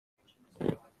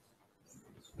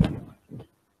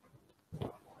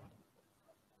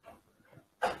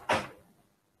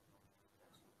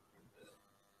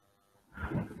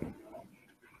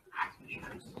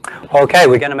Okay,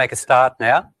 we're going to make a start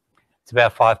now. It's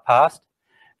about 5 past.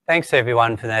 Thanks to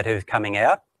everyone for that who's coming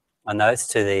out on those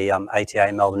to the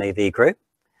ATA Melbourne EV group.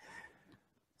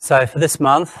 So for this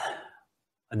month,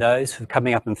 and those who are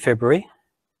coming up in February,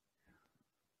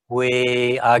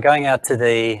 we are going out to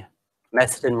the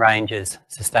Macedon Ranges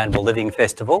Sustainable Living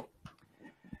Festival.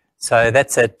 So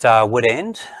that's at Wood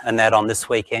End, and that on this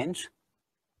weekend.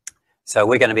 So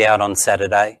we're going to be out on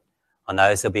Saturday. On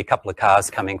those, there'll be a couple of cars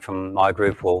coming from my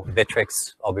group, or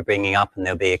Vectrex I'll be bringing up, and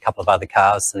there'll be a couple of other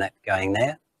cars and that going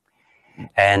there.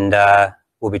 And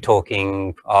we'll be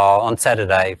talking on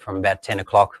Saturday from about 10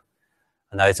 o'clock.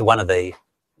 And those are one of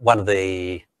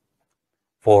the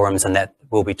forums, and that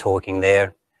we'll be talking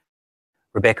there.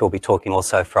 Rebecca will be talking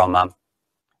also from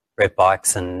Red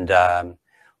Bikes, and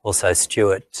also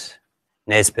Stuart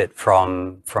Nesbitt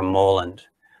from Moreland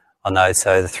on those.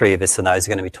 So the three of us and those are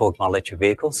going to be talking on electric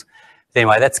vehicles. But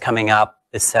anyway, that's coming up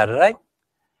this Saturday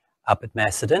up at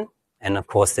Macedon. And of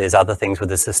course, there's other things with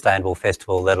the Sustainable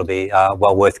Festival that'll be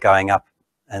well worth going up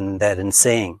and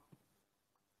seeing.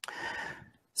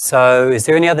 So is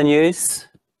there any other news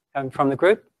coming from the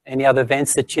group? Any other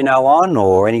events that you know on,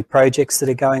 or any projects that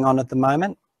are going on at the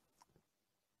moment?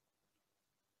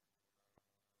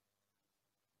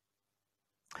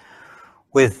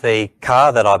 With the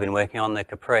car that I've been working on, the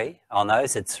Capri, on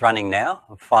those, it's running now.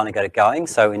 I've finally got it going.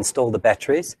 So installed the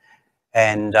batteries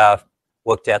and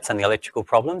worked out some of the electrical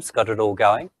problems, got it all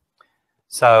going.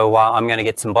 So I'm going to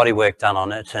get some body work done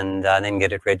on it and then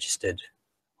get it registered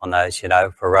on those, you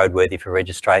know, for roadworthy for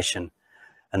registration.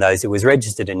 And those, it was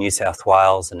registered in New South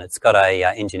Wales, and it's got a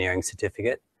engineering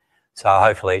certificate. So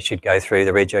hopefully it should go through,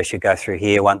 the rego should go through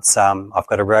here once I've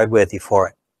got a roadworthy for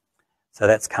it. So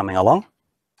that's coming along.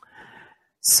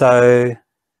 So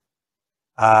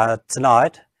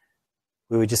tonight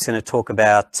we were just going to talk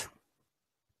about,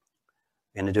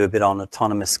 we're going to do a bit on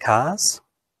autonomous cars.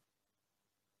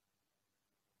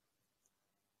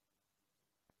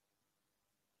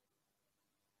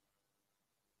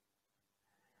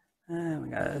 There we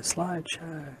go,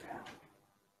 slideshow.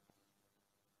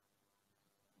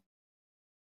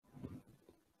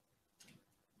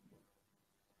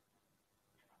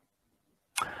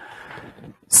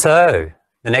 So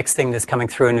the next thing that's coming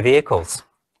through in vehicles,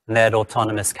 and that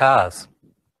autonomous cars.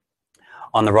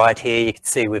 On the right here, you can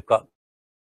see we've got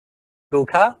Google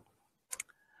car.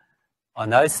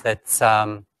 On those, that's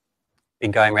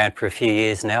been going around for a few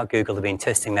years now. Google have been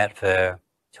testing that for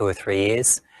 2 or 3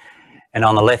 years. And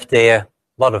on the left there,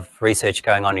 a lot of research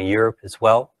going on in Europe as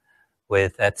well,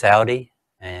 with that's Audi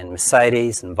and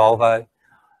Mercedes and Volvo.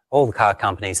 All the car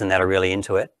companies and that are really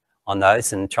into it on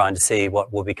those and trying to see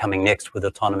what will be coming next with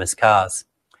autonomous cars.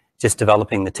 Just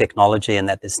developing the technology and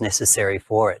that is necessary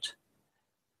for it.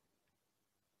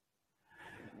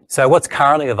 So what's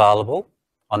currently available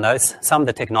on those? Some of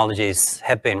the technologies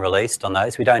have been released on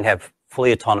those. We don't have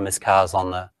fully autonomous cars on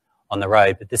the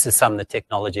road, but this is some of the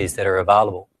technologies that are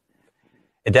available.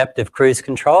 Adaptive cruise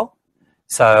control.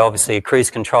 So obviously a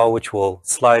cruise control which will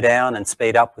slow down and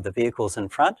speed up with the vehicles in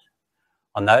front.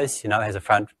 On those, you know, it has a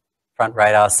front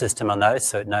radar system on those,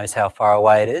 so it knows how far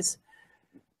away it is.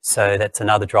 So that's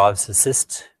another driver's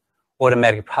assist.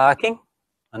 Automatic parking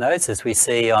on those, as we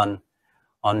see on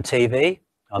TV,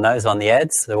 on those, on the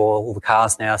ads. So all the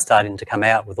cars now are starting to come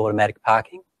out with automatic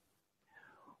parking.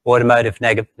 Automotive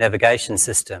navigation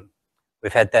system.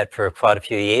 We've had that for quite a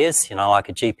few years, you know, like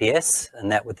a GPS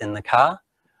and that within the car.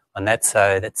 And that's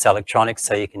electronics,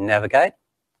 so you can navigate.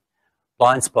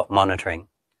 Blind spot monitoring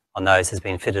on those has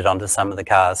been fitted onto some of the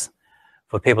cars.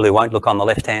 For people who won't look on the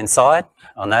left-hand side,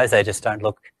 on those, they just don't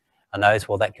look on those,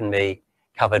 well, that can be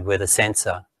covered with a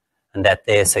sensor and that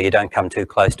there, so you don't come too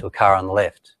close to a car on the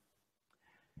left.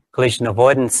 Collision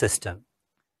avoidance system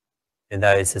in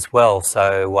those as well.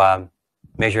 So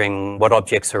measuring what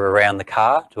objects are around the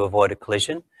car to avoid a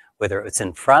collision, whether it's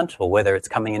in front or whether it's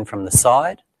coming in from the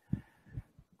side.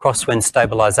 Crosswind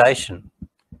stabilization.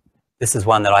 This is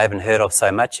one that I haven't heard of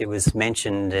so much. It was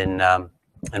mentioned in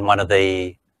one of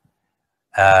the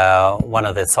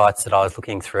sites that I was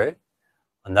looking through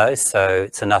on those. So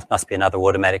it's must be another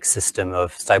automatic system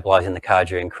of stabilizing the car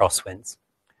during crosswinds.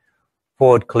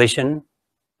 Forward collision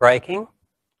braking.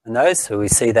 And those, so we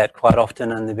see that quite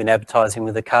often, and they've been advertising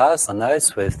with the cars on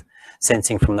those with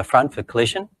sensing from the front for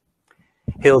collision.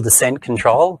 Hill descent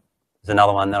control is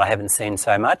another one that I haven't seen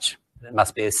so much. It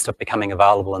must be becoming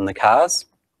available in the cars.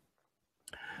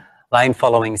 Lane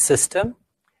following system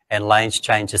and lanes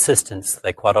change assistance,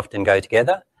 they quite often go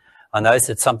together. On those,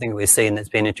 it's something we've seen that's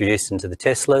been introduced into the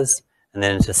Teslas and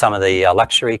then into some of the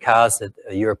luxury cars, that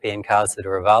European cars that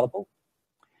are available.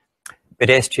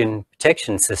 Pedestrian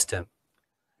protection system.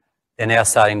 They're now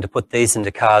starting to put these into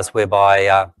cars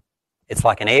whereby it's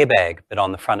like an airbag, but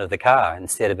on the front of the car.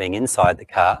 Instead of being inside the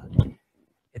car,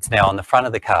 it's now on the front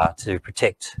of the car to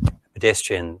protect a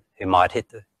pedestrian who might hit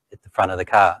the front of the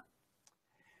car.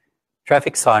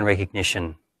 Traffic sign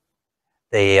recognition.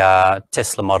 The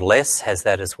Tesla Model S has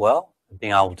that as well,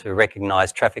 being able to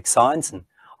recognise traffic signs, and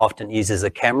often uses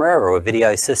a camera or a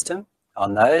video system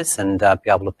on those and be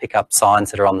able to pick up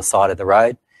signs that are on the side of the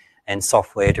road and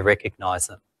software to recognise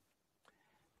them.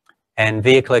 And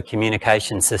vehicular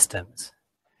communication systems.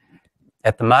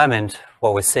 At the moment,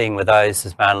 what we're seeing with those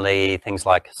is mainly things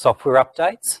like software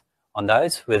updates on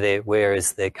those,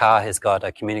 whereas the car has got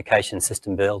a communication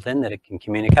system built in that it can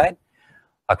communicate.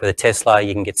 Like with a Tesla,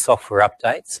 you can get software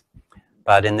updates,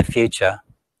 but in the future,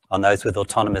 on those with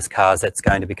autonomous cars, that's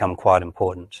going to become quite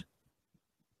important.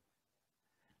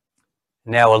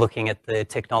 Now we're looking at the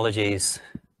technologies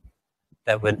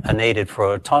that are needed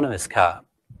for an autonomous car.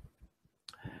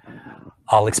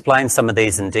 I'll explain some of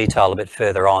these in detail a bit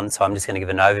further on, so I'm just going to give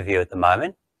an overview at the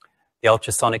moment. The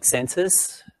ultrasonic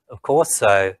sensors, of course,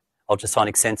 so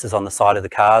ultrasonic sensors on the side of the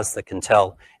cars that can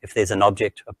tell if there's an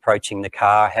object approaching the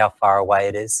car, how far away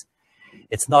it is.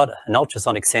 It's not, an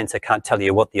ultrasonic sensor can't tell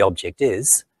you what the object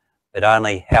is, but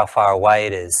only how far away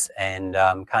it is, and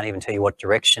can't even tell you what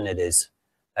direction it is.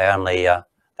 They only,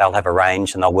 they'll have a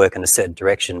range and they'll work in a certain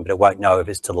direction, but it won't know if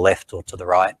it's to the left or to the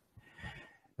right.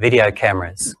 Video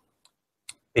cameras.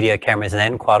 Video cameras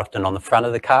then quite often on the front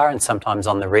of the car and sometimes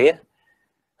on the rear.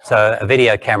 So a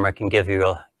video camera can give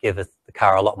the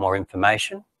car a lot more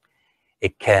information.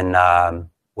 It can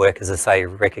work, as I say,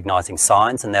 recognising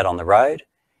signs and that on the road.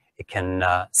 It can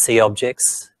see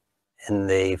objects in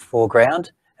the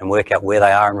foreground and work out where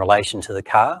they are in relation to the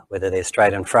car, whether they're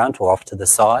straight in front or off to the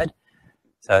side.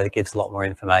 So it gives a lot more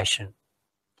information.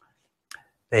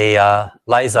 The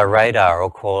laser radar,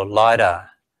 or called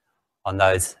LIDAR, on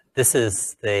those. This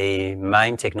is the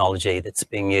main technology that's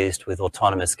being used with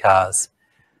autonomous cars.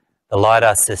 The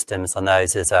LIDAR systems on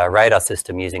those is a radar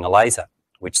system using a laser,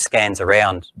 which scans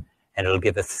around, and it'll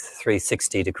give a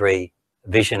 360-degree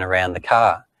vision around the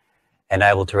car and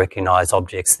able to recognise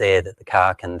objects there that the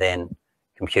car can then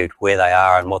compute where they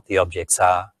are and what the objects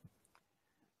are.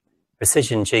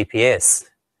 Precision GPS.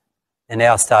 They're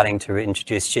now starting to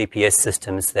introduce GPS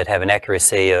systems that have an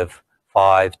accuracy of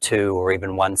 5, 2 or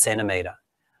even 1 centimetre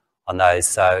on those,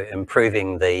 so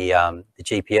improving the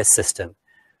GPS system.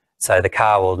 So the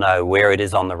car will know where it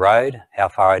is on the road, how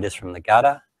far it is from the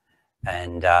gutter,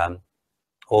 and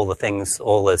all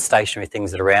the stationary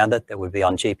things that are around it that would be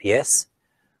on GPS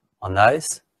on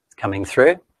those coming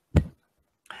through.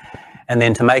 And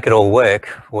then to make it all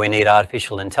work, we need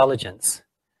artificial intelligence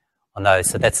on those.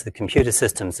 So that's the computer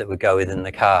systems that would go within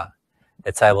the car.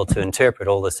 It's able to interpret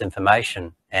all this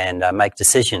information and make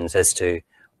decisions as to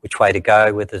which way to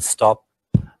go, whether to stop,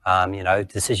 you know,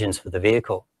 decisions for the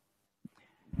vehicle.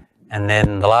 And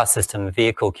then the last system,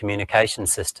 vehicle communication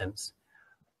systems.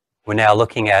 We're now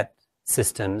looking at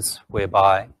systems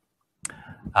whereby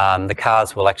the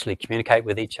cars will actually communicate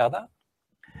with each other.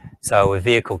 So with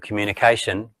vehicle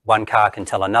communication, one car can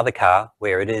tell another car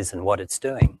where it is and what it's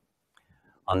doing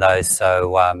on those.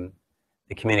 So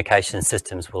the communication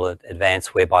systems will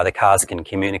advance whereby the cars can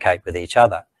communicate with each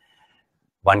other.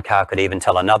 One car could even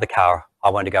tell another car,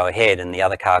 I want to go ahead, and the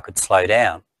other car could slow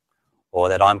down, or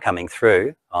that I'm coming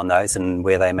through on those and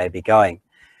where they may be going.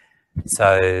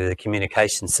 So the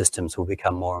communication systems will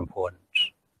become more important.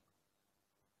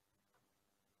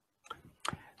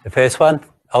 The first one,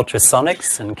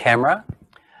 ultrasonics and camera.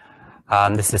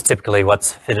 This is typically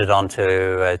what's fitted onto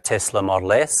a Tesla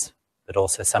Model S, but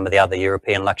also some of the other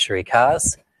European luxury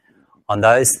cars. On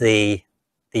those, the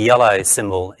yellow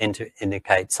symbol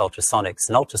indicates ultrasonics,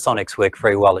 and ultrasonics work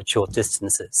very well at short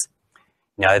distances.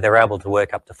 You know, they're able to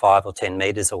work up to 5 or 10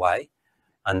 metres away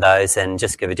on those and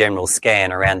just give a general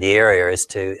scan around the area as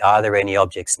to are there any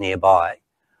objects nearby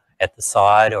at the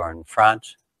side or in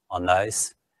front on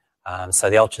those. So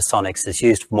the ultrasonics is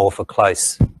used more for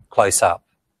close up.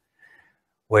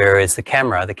 Whereas the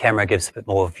camera gives a bit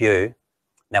more view.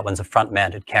 That one's a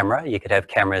front-mounted camera. You could have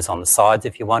cameras on the sides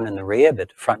if you want in the rear,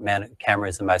 but front-mounted camera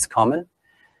is the most common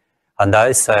on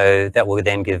those. So that will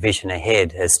then give vision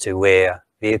ahead as to where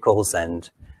vehicles and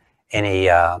any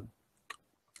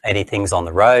things on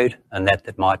the road and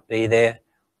that might be there.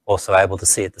 Also able to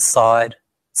see at the side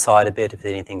a bit if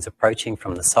anything's approaching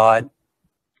from the side.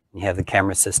 You have the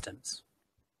camera systems.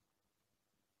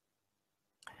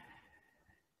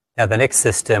 Now the next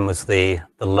system was the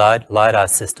LIDAR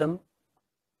system.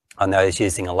 On those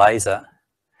using a laser.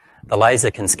 The laser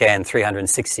can scan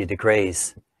 360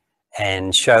 degrees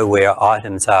and show where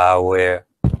items are, where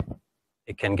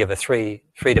it can give a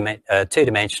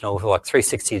two-dimensional, like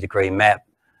 360-degree map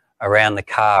around the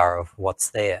car of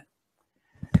what's there.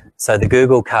 So the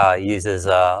Google car uses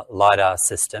a LIDAR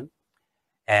system,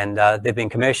 and they've been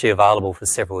commercially available for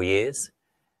several years.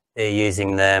 They're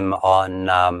using them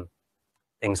on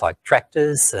things like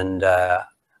tractors and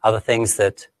other things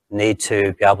that need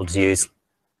to be able to use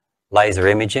laser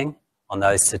imaging on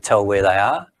those to tell where they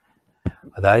are.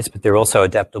 But they're also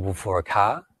adaptable for a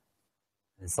car.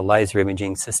 There's the laser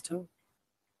imaging system.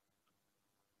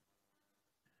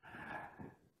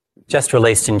 Just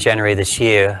released in January this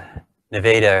year,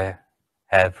 NVIDIA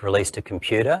have released a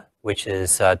computer which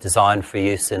is designed for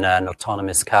use in an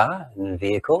autonomous car and in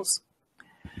vehicles.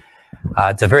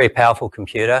 It's a very powerful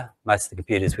computer. Most of the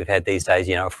computers we've had these days,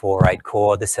 a 4 or 8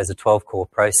 core. This has a 12-core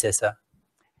processor.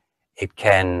 It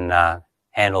can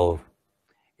handle,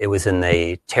 it was in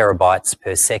the terabytes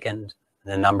per second,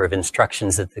 the number of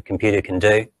instructions that the computer can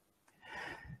do.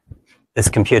 This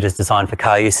computer is designed for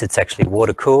car use. It's actually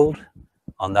water-cooled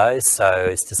on those, so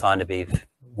it's designed to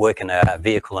work in a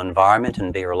vehicle environment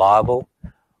and be reliable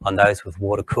on those with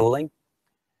water cooling.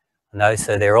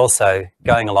 So they're also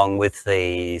going along with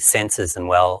the sensors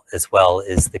as well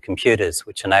as the computers,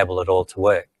 which enable it all to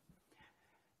work.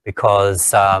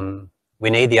 Because we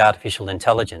need the artificial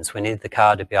intelligence. We need the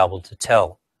car to be able to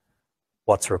tell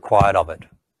what's required of it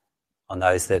on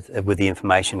those with the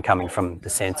information coming from the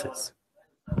sensors.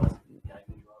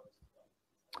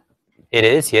 It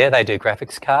is, yeah. They do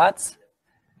graphics cards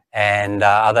and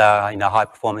other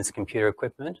high-performance computer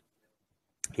equipment.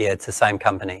 Yeah, it's the same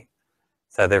company.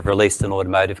 So they've released an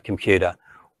automotive computer.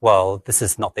 Well, this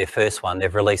is not their first one.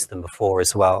 They've released them before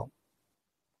as well.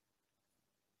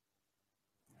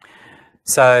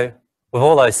 So with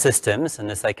all those systems,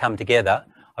 and as they come together,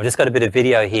 I've just got a bit of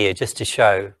video here just to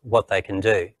show what they can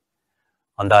do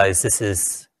on those. This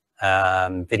is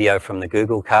video from the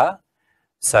Google car.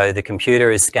 So the computer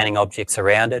is scanning objects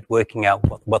around it, working out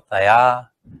what they are,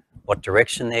 what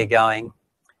direction they're going.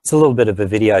 It's a little bit of a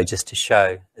video just to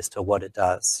show as to what it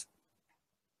does.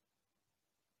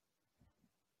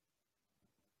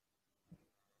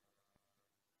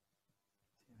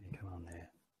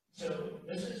 So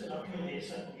this is an upcoming data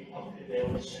set that we publicly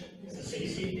available soon. It's a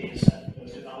city-state data set that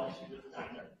was developed with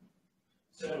designer.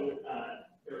 So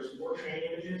there's more training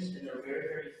images, and they're very,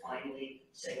 very finely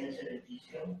segmented and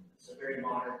detailed. It's a very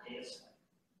modern data set.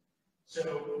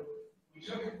 So we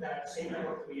took that same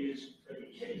network we used for the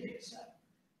Kinetik data set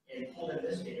and pulled in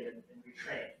this data and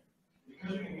retrained.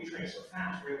 Because we can retrain so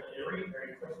fast, we're able to iterate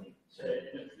very quickly to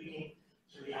end up tweaking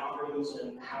to the algorithms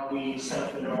and how we set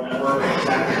up the neural network and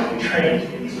exactly how we train to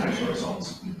get these types of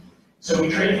results. So we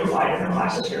trained for 5 different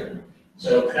classes here.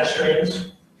 So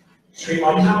pedestrians, street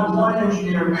lights. Now, one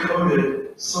engineer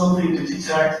coded something to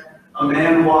detect a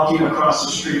man walking across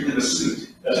the street in a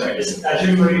suit. That's right. It's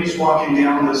two ladies walking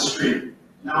down the street.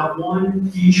 Not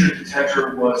one feature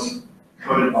detector was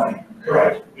coded by him.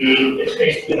 Correct. It's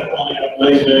basically only got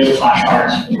millions of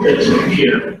flashcards to the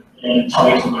computer and tell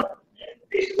you to learn. And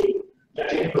basically,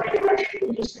 that's in the right direction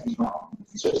when this thing's wrong.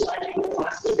 So besides taking the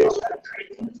classes, we also have to train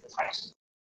them into the types.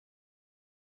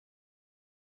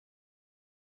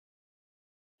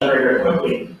 Very, very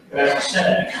quickly. But as I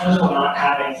said, because we're not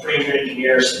having 300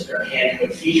 engineers sit there and hand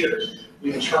code features,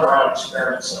 we can turn around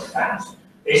experiments so fast.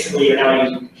 Basically, you're now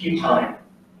using compute time,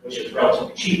 which is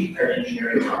relatively cheap compared to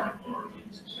engineering time in order to do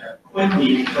this experiment. Quickly,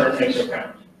 you can turn things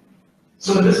around.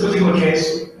 So in this particular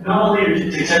case, not only are you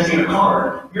detecting a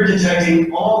car, you're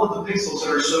detecting all of the pixels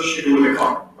that are associated with a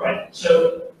car. Right.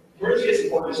 So where this gets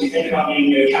important is you think about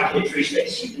needing to calculate free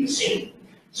space in the scene.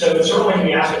 So it's sort of like when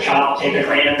you ask a child to take a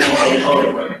crayon and say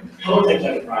color things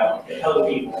like a drive, color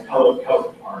people, color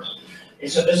cars.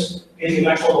 And so this gives you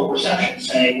next level perception,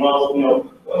 saying, well,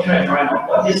 what can I drive on?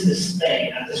 What is this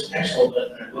thing at this pixel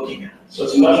that I'm looking at? So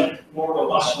it's a much more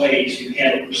robust way to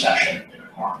handle perception in a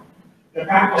car. In a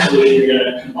practical solution, you're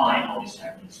going to combine all these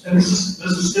techniques. And this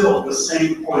is still the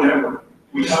same point ever.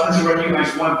 We taught it to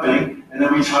recognize one thing, and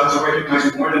then we taught it to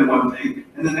recognize more than one thing,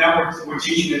 and then now we're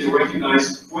teaching it to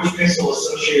recognize which pixel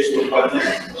associates with what thing.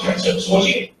 That's right. So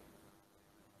what's you?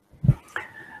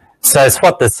 So it's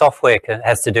what the software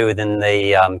has to do within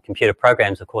the computer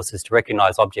programs, of course, is to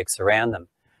recognize objects around them.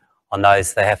 On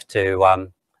those, they have to,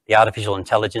 the artificial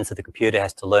intelligence of the computer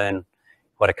has to learn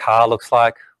what a car looks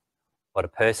like, what a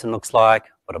person looks like,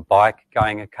 what a bike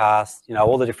going across,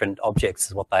 all the different objects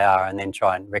is what they are, and then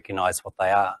try and recognize what they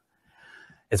are,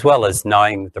 as well as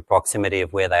knowing the proximity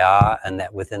of where they are and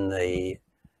that within the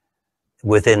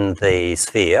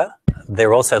sphere.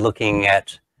 They're also looking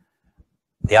at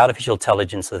the artificial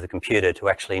intelligence of the computer to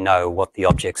actually know what the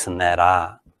objects in that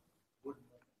are.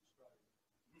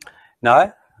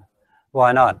 No?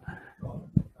 Why not?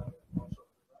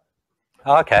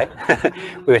 Oh, okay.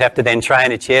 We would have to then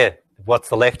train it, yeah. What's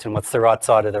the left and what's the right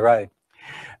side of the road?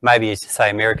 Maybe you say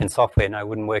American software, no, it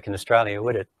wouldn't work in Australia,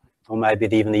 would it? Or maybe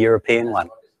even the European one.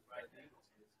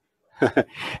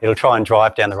 It'll try and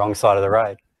drive down the wrong side of the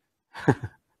road.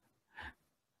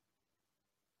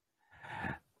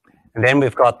 And then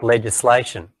we've got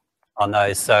legislation on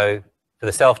those. So for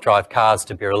the self-drive cars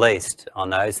to be released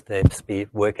on those, there must be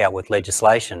work out with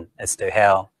legislation as to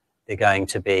how they're going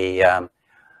to be,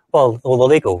 well, all the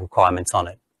legal requirements on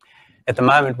it. At the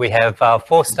moment, we have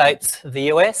 4 states of the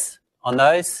US on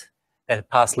those that have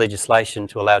passed legislation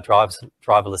to allow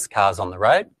driverless cars on the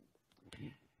road.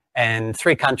 And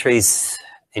 3 countries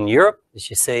in Europe, as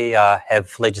you see,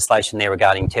 have legislation there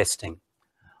regarding testing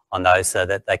on those so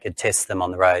that they could test them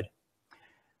on the road.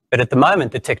 But at the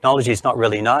moment, the technology is not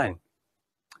really known.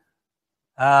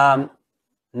 No,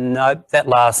 that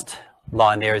last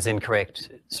line there is incorrect.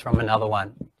 It's from another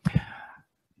one,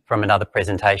 from another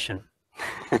presentation.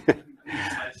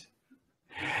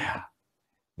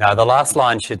 No, the last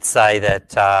line should say that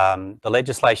the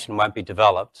legislation won't be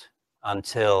developed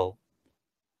until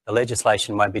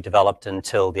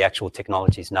the actual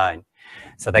technology is known.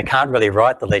 So they can't really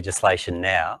write the legislation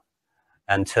now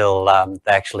until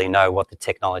they actually know what the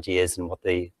technology is and what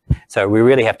the... So we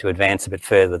really have to advance a bit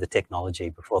further the technology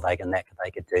before they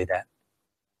could do that.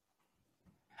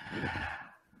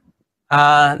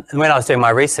 And when I was doing my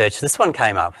research, this one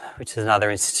came up, which is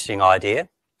another interesting idea.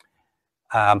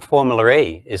 Formula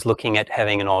E is looking at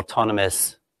having an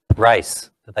autonomous race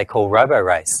that they call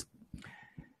RoboRace.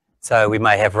 So we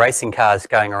may have racing cars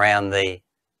going around the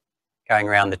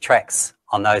tracks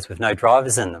on those with no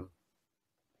drivers in them.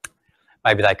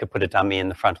 Maybe they could put a dummy in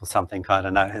the front or something, I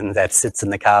don't know, and that sits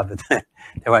in the car, but there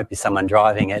won't be someone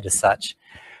driving it as such.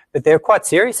 But they're quite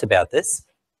serious about this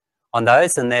on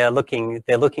those, and they're looking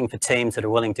for teams that are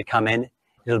willing to come in.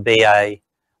 It'll be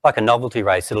like a novelty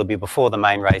race. It'll be before the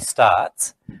main race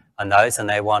starts on those, and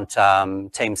they want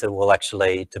teams that will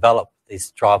actually develop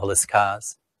these driverless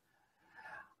cars.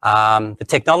 The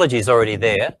technology is already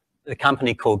there. The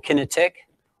company called Kinetik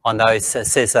on those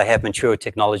says they have mature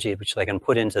technology which they can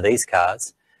put into these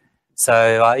cars.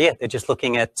 So yeah, they're just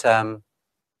looking at having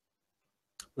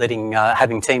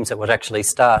teams that would actually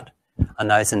start on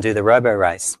those and do the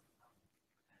RoboRace.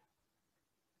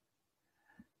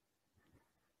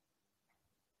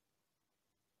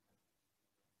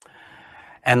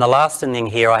 And the last thing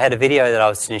here, I had a video that I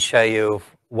was going to show you of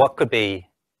what could be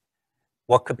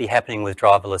happening with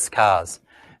driverless cars.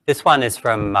 This one is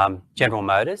from General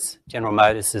Motors. General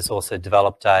Motors has also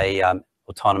developed a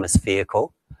autonomous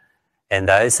vehicle, and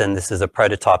this is a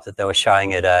prototype that they were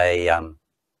showing at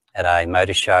a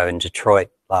motor show in Detroit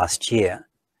last year.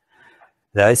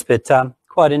 But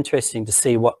quite interesting to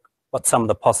see what some of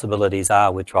the possibilities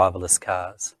are with driverless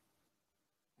cars.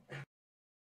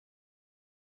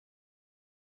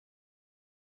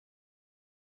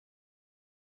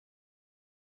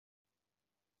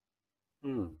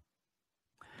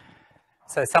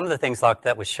 So some of the things like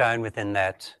that was shown within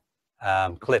that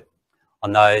clip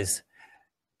on those.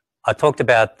 I talked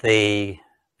about the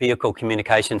vehicle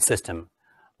communication system,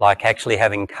 like actually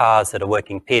having cars that are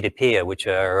working peer-to-peer, which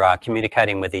are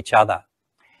communicating with each other.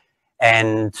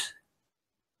 And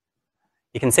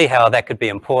you can see how that could be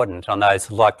important on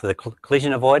those, like the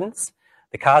collision avoidance.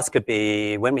 The cars could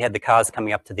be, when we had the cars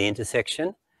coming up to the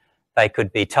intersection, they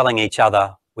could be telling each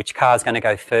other which car is going to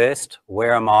go first,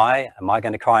 where am I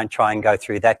going to try and go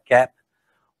through that gap,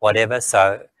 whatever.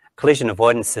 So collision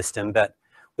avoidance system, but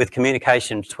with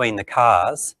communication between the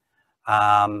cars,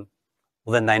 well,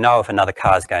 then they know if another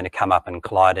car is going to come up and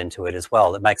collide into it as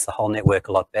well. It makes the whole network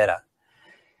a lot better.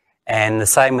 And the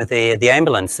same with the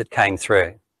ambulance that came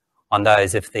through on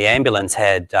those. If the ambulance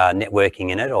had networking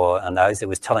in it, or on those, it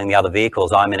was telling the other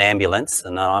vehicles, I'm an ambulance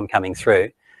and I'm coming through,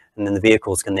 and then the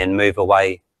vehicles can then move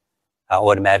away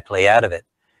automatically out of it.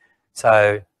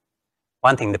 So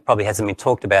one thing that probably hasn't been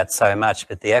talked about so much,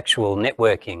 but the actual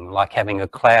networking, like having a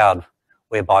cloud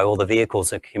whereby all the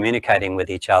vehicles are communicating with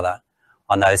each other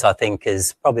on those, I think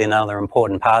is probably another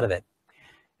important part of it,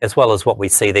 as well as what we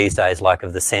see these days, like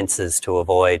of the sensors to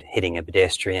avoid hitting a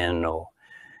pedestrian or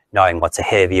knowing what's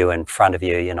ahead of you, in front of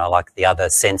you, you know, like the other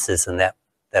sensors and that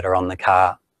are on the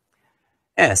car.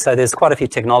 Yeah, so there's quite a few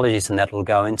technologies and that will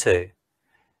go into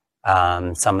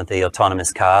some of the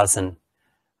autonomous cars. And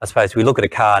I suppose we look at a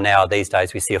car now these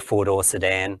days, we see a four-door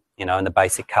sedan, you know, and the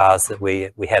basic cars that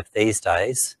we have these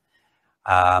days,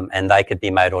 and they could be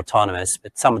made autonomous,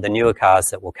 but some of the newer cars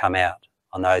that will come out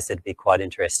on those, that'd be quite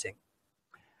interesting.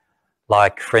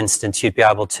 Like, for instance, you'd be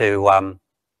able to,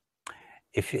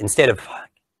 if instead of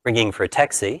ringing for a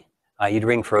taxi, you'd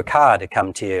ring for a car to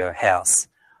come to your house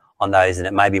on those, and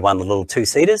it may be one of the little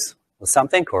two-seaters or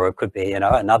something, or it could be, you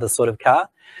know, another sort of car.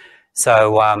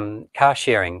 So car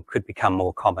sharing could become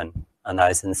more common on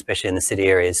those, and especially in the city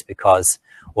areas, because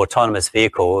autonomous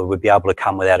vehicle would be able to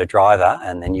come without a driver,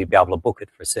 and then you'd be able to book it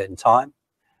for a certain time,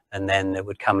 and then it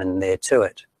would come in there to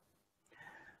it.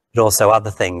 But also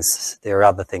other things, there are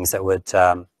other things that would,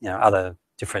 you know, other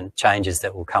different changes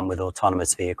that will come with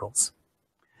autonomous vehicles.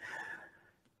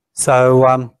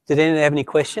 So did anyone have any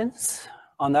questions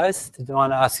on those? Did you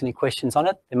want to ask any questions on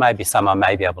it? There may be some I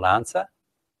may be able to answer.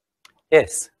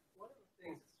 Yes?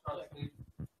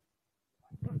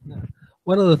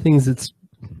 One of the things that's...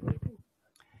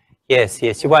 Yes,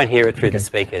 you won't hear it through the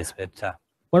speakers, but...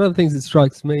 One of the things that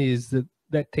strikes me is that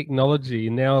that technology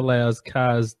now allows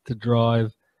cars to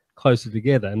drive closer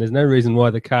together, and there's no reason why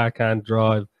the car can't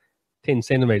drive 10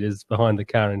 centimetres behind the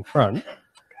car in front,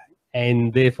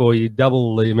 and therefore you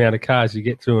double the amount of cars you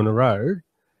get through on a road.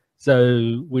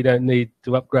 So we don't need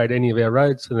to upgrade any of our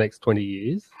roads for the next 20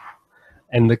 years.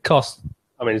 And the cost,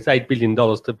 I mean, it's $8 billion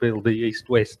to build the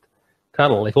east-west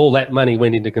tunnel. If all that money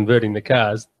went into converting the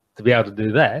cars to be able to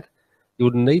do that, you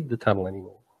wouldn't need the tunnel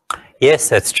anymore. Yes,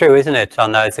 that's true, isn't it?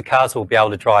 On those, the cars will be able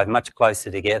to drive much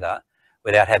closer together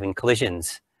without having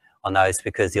collisions on those,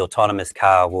 because the autonomous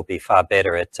car will be far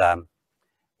better at,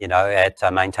 you know, at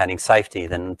maintaining safety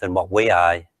than what we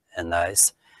are in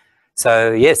those.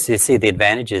 So yes, you see the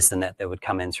advantages in that would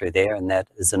come in through there, and that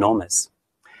is enormous.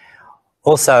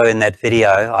 Also in that video,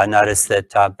 I noticed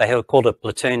that they called it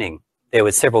platooning. There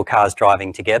were several cars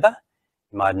driving together,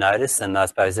 you might notice, and I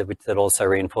suppose that also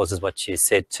reinforces what you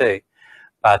said too.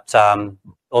 But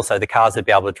also the cars would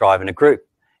be able to drive in a group.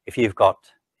 If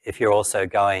you're also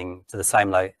going to the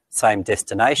same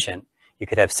destination, you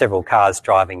could have several cars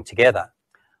driving together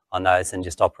on those and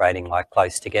just operating like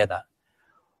close together.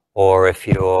 Or if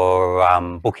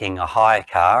you're booking a hire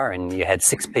car and you had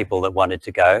 6 people that wanted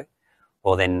to go,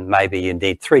 well then maybe you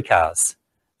need 3 cars,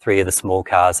 3 of the small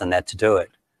cars and that to do it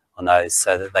on those,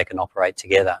 so that they can operate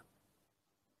together.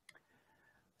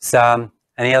 So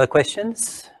any other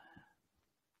questions?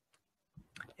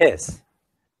 Yes.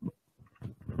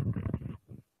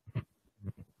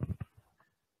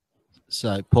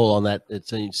 So, Paul, on that,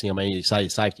 it's interesting. I mean, you say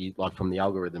safety, like from the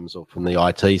algorithms or from the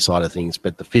IT side of things,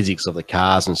 but the physics of the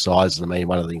cars and sizes. I mean,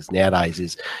 one of the things nowadays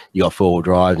is you got 4-wheel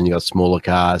drive and you got smaller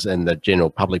cars, and the general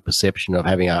public perception of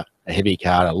having a heavy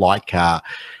car and a light car.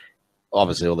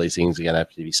 Obviously, all these things are going to have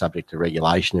to be subject to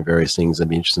regulation and various things. It'll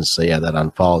be interesting to see how that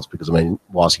unfolds, because, I mean,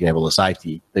 whilst you can have all the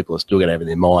safety, people are still going to have in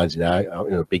their minds, you know,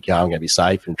 in a big car I'm going to be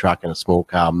safe, and truck and a small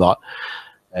car I'm not.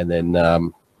 And then,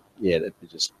 yeah,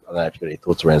 just, I don't know if you've got any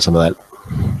thoughts around some of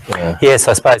that. Yes,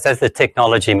 I suppose as the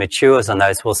technology matures on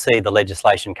those, we'll see the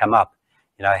legislation come up.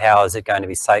 You know, how is it going to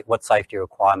be safe? What safety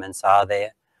requirements are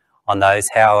there on those?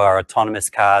 How are autonomous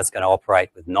cars going to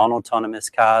operate with non-autonomous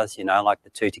cars, you know, like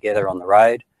the two together on the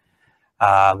road,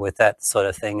 with that sort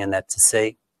of thing, and that to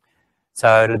see.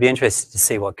 So it'll be interesting to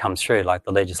see what comes through, like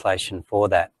the legislation for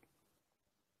that.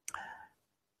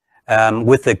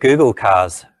 With the Google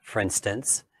cars, for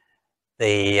instance,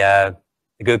 the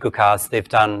Google cars, they've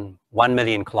done 1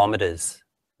 million kilometres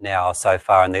now so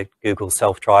far in the Google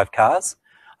self-drive cars.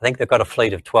 I think they've got a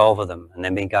fleet of 12 of them, and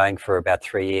they've been going for about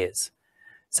 3 years.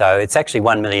 So it's actually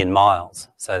 1 million miles.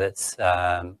 So that's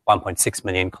 1.6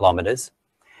 million kilometres.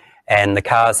 And the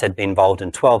cars had been involved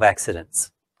in 12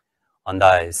 accidents on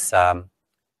those.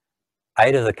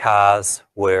 8 of the cars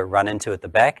were run into at the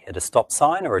back at a stop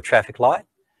sign or a traffic light.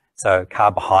 So a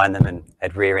car behind them and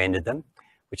had rear-ended them,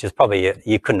 which is probably,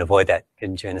 you couldn't avoid that,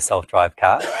 couldn't you, in a self-drive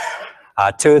car.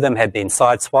 2 of them had been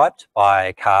sideswiped by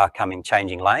a car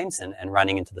changing lanes and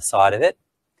running into the side of it.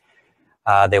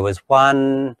 There was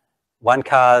one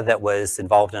car that was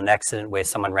involved in an accident where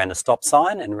someone ran a stop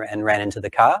sign and ran into the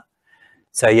car.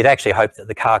 So you'd actually hope that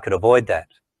the car could avoid that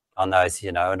on those,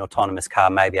 you know, an autonomous car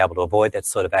may be able to avoid that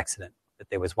sort of accident. But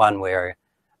there was one where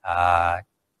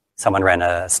someone ran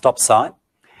a stop sign.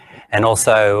 And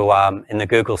also in the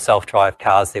Google self-drive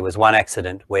cars, there was one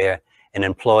accident where an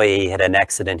employee had an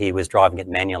accident. He was driving it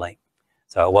manually,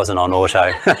 so it wasn't on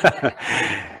auto.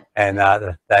 And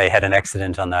they had an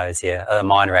accident on those, yeah, a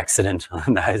minor accident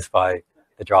on those by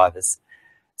the drivers.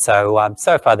 So,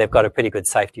 so far they've got a pretty good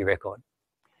safety record.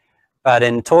 But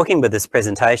in talking with this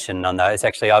presentation on those,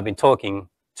 actually I've been talking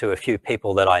to a few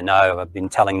people that I know. I've been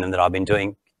telling them that I've been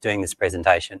doing this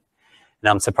presentation. And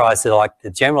I'm surprised that, like,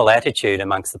 the general attitude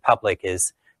amongst the public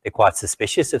is they're quite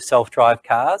suspicious of self-drive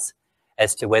cars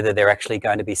as to whether they're actually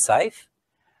going to be safe.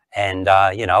 And,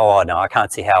 you know, oh no, I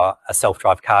can't see how a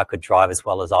self-drive car could drive as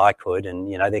well as I could. And,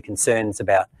 you know, there are concerns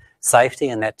about safety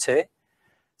and that too.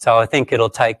 So I think it'll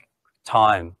take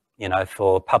time, you know,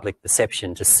 for public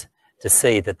perception to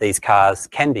see that these cars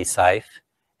can be safe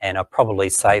and are probably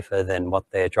safer than what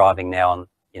they're driving now on,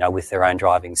 you know, with their own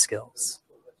driving skills.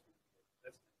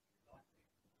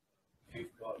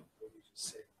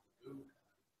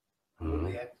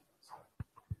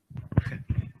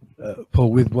 Paul,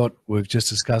 with what we've just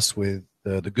discussed with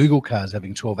the Google cars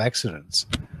having 12 accidents,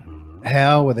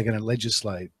 how are they going to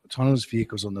legislate autonomous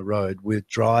vehicles on the road with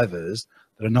drivers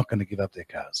that are not going to give up their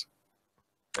cars?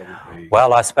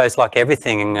 Well, I suppose like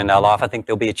everything in our life, I think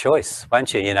there'll be a choice,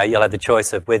 won't you? You know, you'll have the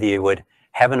choice of whether you would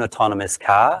have an autonomous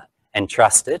car and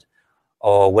trust it,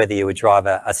 or whether you would drive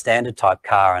a standard type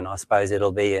car. And I suppose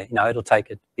it'll be, you know, it'll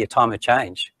be a time of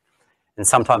change. And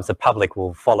sometimes the public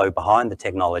will follow behind the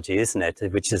technology, isn't it?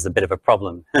 Which is a bit of a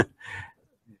problem.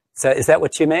 So is that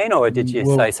what you mean, or did you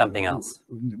say something else?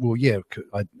 Well, yeah,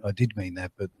 I did mean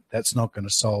that, but that's not going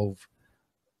to solve.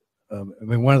 I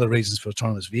mean, one of the reasons for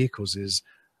autonomous vehicles is,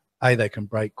 A, they can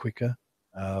brake quicker,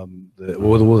 all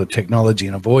the technology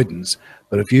and avoidance.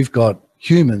 But if you've got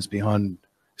humans behind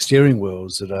steering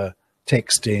wheels that are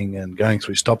texting and going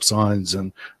through stop signs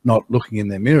and not looking in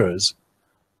their mirrors,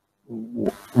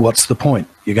 what's the point?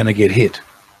 You're going to get hit.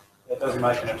 That doesn't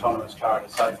make an autonomous car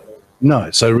safer.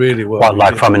 No, so really, well,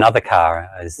 like from another car,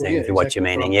 is what you're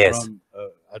meaning, yes. From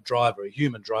a driver, a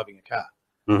human driving a car.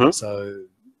 Mm-hmm. So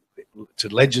to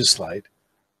legislate,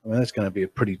 I mean, that's going to be a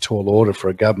pretty tall order for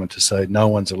a government to say no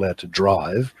one's allowed to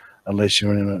drive unless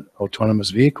you're in an autonomous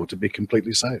vehicle to be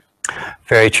completely safe.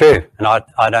 Very true. And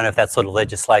I don't know if that sort of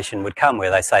legislation would come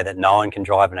where they say that no one can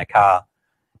drive in a car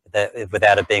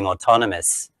without it being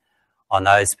autonomous on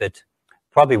those. But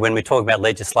probably when we talk about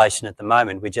legislation at the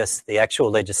moment, the actual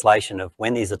legislation of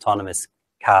when these autonomous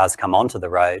cars come onto the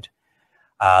road,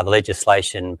 the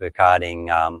legislation regarding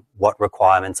what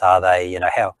requirements are they, you know,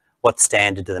 what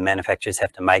standard do the manufacturers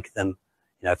have to make them,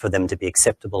 you know, for them to be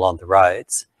acceptable on the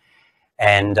roads,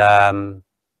 and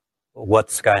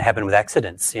what's going to happen with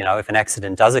accidents. You know, if an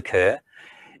accident does occur,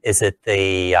 is it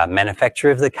the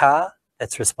manufacturer of the car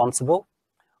that's responsible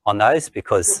on those,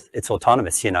 because it's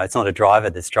autonomous, you know, it's not a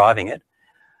driver that's driving it,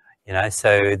 you know,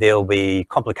 so there'll be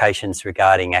complications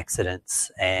regarding accidents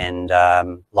and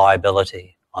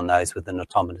liability on those with an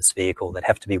autonomous vehicle that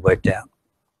have to be worked out.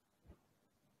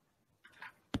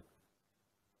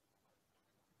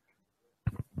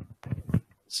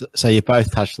 So you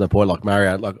both touched on the point, like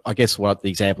Mario. Like, I guess what the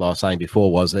example I was saying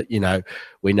before was that, you know,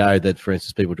 we know that, for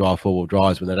instance, people drive four-wheel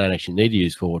drives when they don't actually need to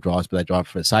use four-wheel drives, but they drive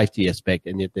for a safety aspect,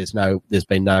 and yet there's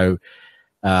been no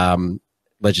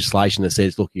legislation that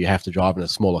says, look, you have to drive in a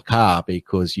smaller car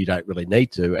because you don't really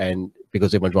need to, and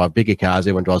because everyone drives bigger cars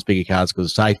because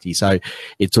of safety. So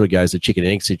it sort of goes to chicken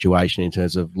and egg situation in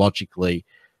terms of logically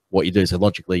what you do. So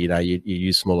logically, you know, you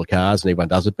use smaller cars and everyone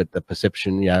does it, but the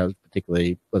perception, you know,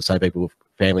 particularly, let's say people with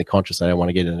family conscious, they don't want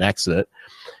to get in an accident.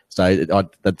 So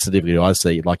that's the difficulty I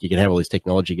see. Like, you can have all this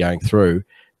technology going through,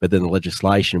 but then the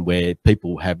legislation where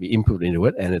people have input into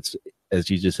it, and it's, as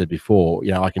you just said before,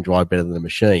 you know, I can drive better than a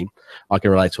machine. I can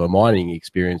relate to a mining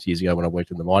experience years ago when I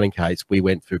worked in the mining case. We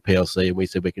went through PLC and we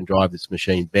said we can drive this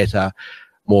machine better,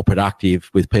 more productive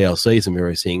with PLCs and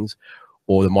various things.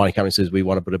 Or the mining company says we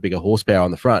want to put a bigger horsepower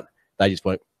on the front. They just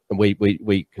won't. And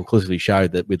we conclusively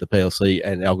showed that with the PLC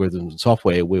and algorithms and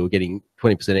software, we were getting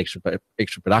 20%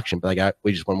 extra production, but they go,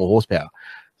 we just want more horsepower.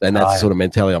 And that's the sort of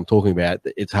mentality I'm talking about.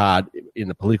 It's hard in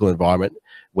the political environment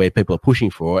where people are pushing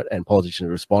for it and politicians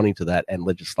are responding to that, and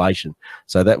legislation.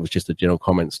 So that was just a general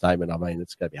comment statement. I mean,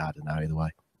 it's going to be hard to know either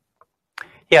way.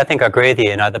 Yeah, I think I agree with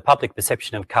you. You know, the public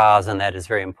perception of cars and that is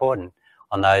very important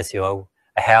on those. You know,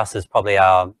 a house is probably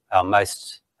our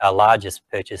largest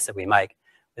purchase that we make.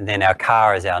 And then our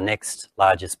car is our next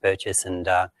largest purchase, and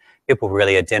people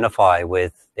really identify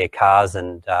with their cars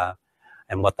and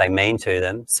what they mean to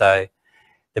them. So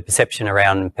the perception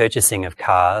around purchasing of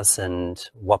cars and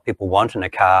what people want in a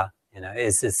car, you know,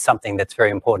 is something that's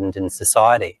very important in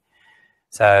society.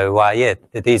 So yeah,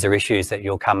 these are issues that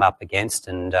you'll come up against,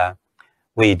 and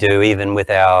we do, even with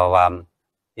our,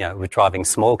 you know, with driving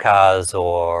small cars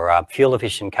or fuel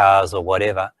efficient cars or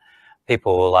whatever.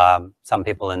 People, some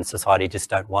people in society just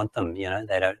don't want them. You know,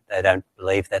 they don't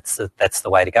believe that's the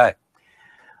way to go.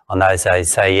 On those, they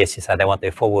say yes. You say they want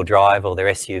their four-wheel drive or their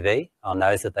SUV. On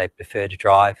those, that they prefer to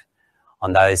drive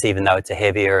on those, even though it's a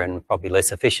heavier and probably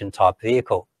less efficient type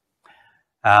vehicle.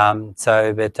 But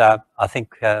I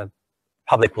think the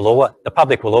public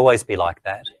will always be like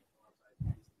that.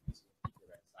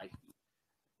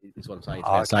 Is what I'm saying. It's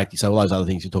about safety. So all those other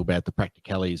things you talk about, the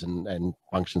practicalities and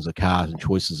functions of cars and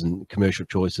choices and commercial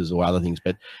choices or other things.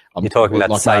 But I'm You're talking about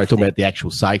like safety. talking about the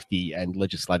actual safety and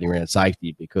legislating around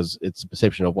safety, because it's a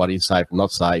perception of what is safe and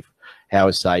not safe. How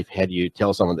is safe? How do you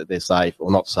tell someone that they're safe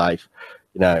or not safe?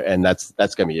 You know, and that's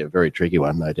going to be a very tricky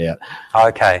one, no doubt.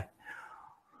 Okay.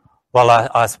 Well,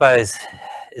 I suppose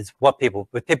it's what people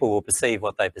will perceive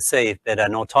what they perceive, that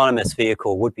an autonomous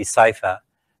vehicle would be safer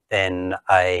than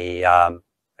a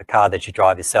car that you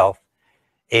drive yourself,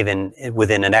 even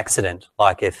within an accident.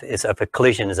 Like if a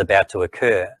collision is about to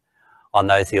occur on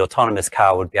those, the autonomous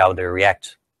car would be able to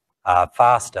react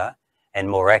faster and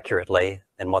more accurately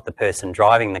than what the person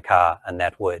driving the car and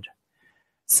that would.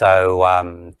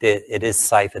 So it is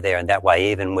safer there in that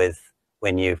way, even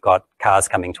when you've got cars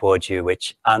coming towards you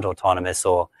which aren't autonomous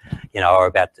or, you know,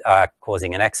 are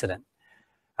causing an accident.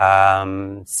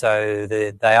 So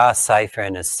they are safer,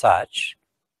 and as such,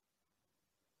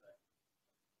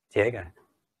 Diego.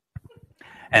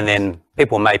 And then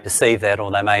people may perceive that,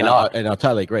 or they may not. And I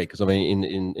totally agree, because I mean,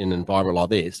 in an environment like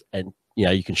this, and you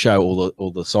know, you can show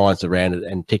all the science around it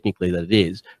and technically that it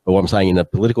is. But what I'm saying, in a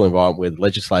political environment where the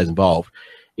legislature is involved,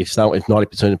 if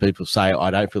 90% of people say I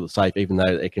don't feel safe, even though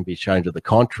it can be shown to the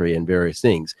contrary and various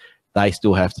things, they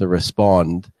still have to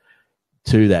respond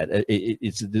to that.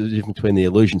 It's the difference between the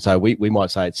illusion. So we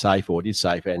might say it's safe, or it is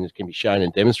safer, and it can be shown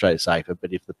and demonstrated safer.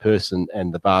 But if the person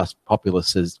and the vast populace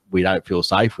says we don't feel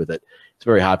safe with it, it's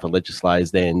very hard for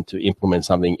legislators then to implement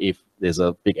something if there's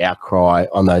a big outcry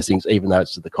on those things, even though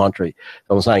it's to the contrary.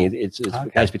 So I'm saying it's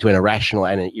the case between a rational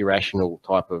and an irrational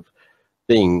type of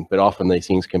thing, but often these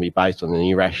things can be based on an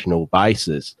irrational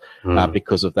basis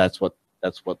because of that's what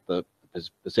the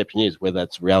perception is. Whether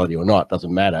that's reality or not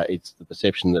doesn't matter. It's the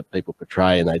perception that people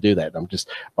portray, and they do that. I'm just,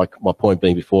 like my point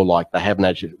being before, like they haven't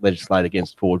actually legislated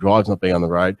against four-wheel drives not being on the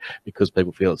road because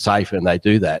people feel it's safer, and they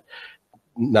do that.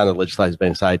 None of the legislators have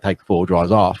been saying take the four-wheel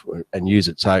drives off and use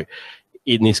it. So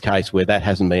in this case, where that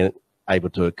hasn't been able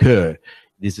to occur,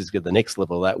 this is the next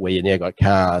level of that, where you now got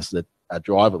cars that are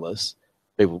driverless.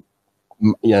 People,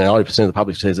 you know, 90% of the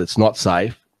public says it's not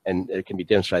safe, and it can be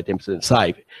demonstrated 10%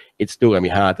 safe. It's still going to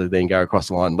be hard to then go across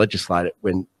the line and legislate it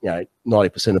when, you know,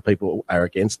 90% of people are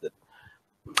against it.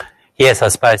 Yes, I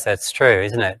suppose that's true,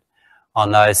 isn't it,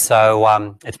 on those?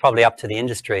 So it's probably up to the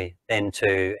industry then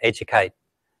to educate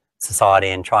society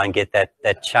and try and get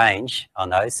that change on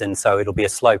those. And so it'll be a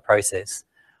slow process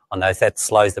on those. That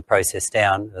slows the process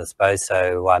down, I suppose,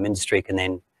 so industry can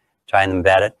then train them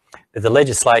about it. But the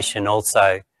legislation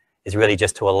also is really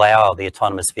just to allow the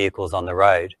autonomous vehicles on the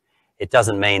road. It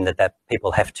doesn't mean that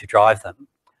people have to drive them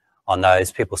on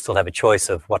those. People still have a choice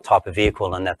of what type of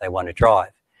vehicle and that they want to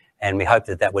drive. And we hope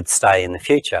that that would stay in the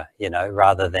future, you know,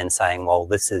 rather than saying, well,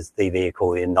 this is the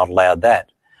vehicle, you're not allowed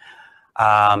that.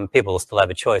 People will still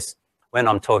have a choice. When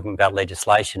I'm talking about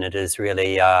legislation, it is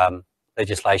really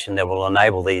legislation that will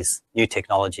enable these new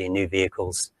technology, new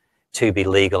vehicles to be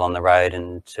legal on the road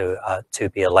and to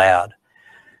be allowed.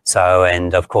 So,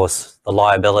 and of course, the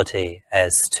liability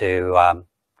as to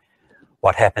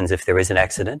what happens if there is an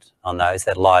accident on those,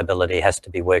 that liability has to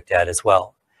be worked out as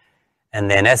well. And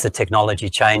then as the technology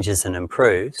changes and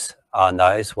improves on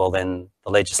those, well, then the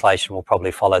legislation will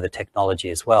probably follow the technology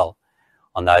as well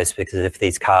on those, because if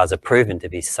these cars are proven to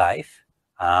be safe,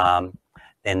 then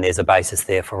there's a basis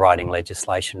there for writing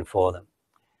legislation for them.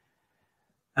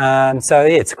 So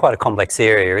yeah, it's quite a complex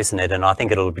area, isn't it? And I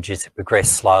think it'll just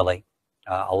progress slowly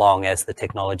along as the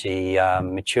technology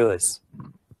matures.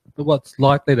 But what's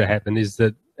likely to happen is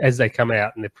that as they come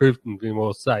out and they're proven to be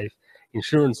more safe,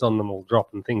 insurance on them will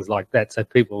drop and things like that, so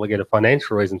people will get a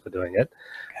financial reason for doing it.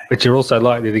 Okay. But you're also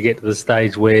likely to get to the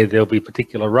stage where there'll be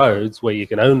particular roads where you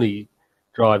can only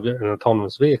drive an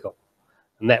autonomous vehicle.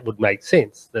 And that would make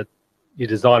sense, that you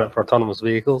design it for autonomous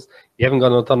vehicles. You haven't got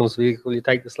an autonomous vehicle, you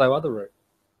take the slow other route.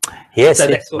 Yes, so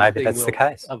yes, maybe that's the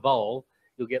case. Evolve.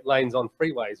 You'll get lanes on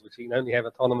freeways which you can only have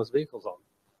autonomous vehicles on.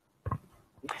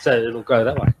 So it'll go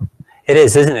that way. It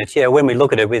is, isn't it? Yeah, when we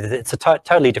look at it, it's a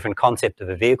totally different concept of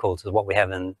a vehicle to what we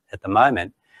have at the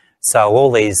moment. So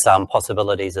all these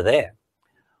possibilities are there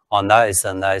on those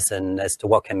and as to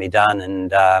what can be done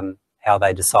and how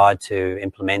they decide to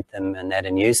implement them and that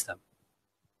and use them.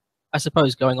 I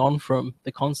suppose going on from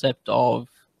the concept of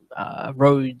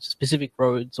roads, specific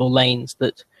roads or lanes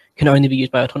that can only be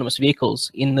used by autonomous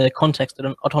vehicles, in the context that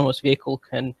an autonomous vehicle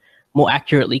can more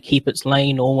accurately keep its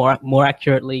lane or more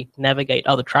accurately navigate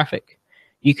other traffic,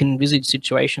 you can envisage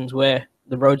situations where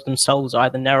the roads themselves are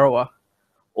either narrower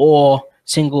or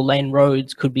single lane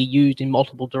roads could be used in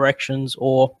multiple directions,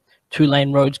 or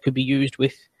 2-lane roads could be used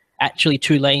with actually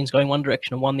 2 lanes going one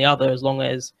direction and one the other, as long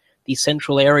as the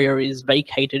central area is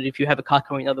vacated if you have a car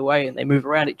coming the other way and they move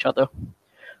around each other.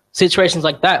 Situations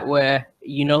like that where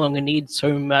you no longer need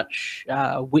so much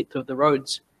width of the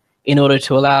roads in order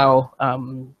to allow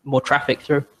more traffic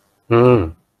through.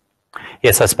 Mm.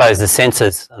 Yes, I suppose the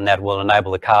sensors and that will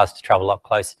enable the cars to travel a lot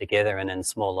closer together and in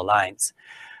smaller lanes.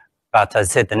 But as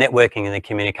I said, the networking and the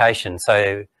communication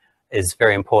is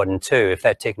very important too. If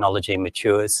that technology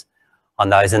matures on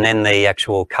those, and then the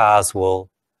actual cars will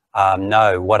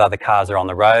know what other cars are on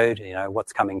the road, you know,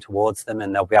 what's coming towards them,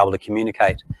 and they'll be able to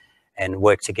communicate and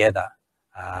work together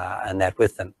and that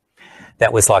with them.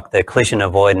 That was like the collision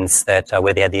avoidance that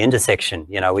where they had the intersection.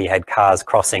 You know, we had cars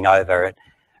crossing over it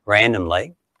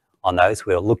randomly on those.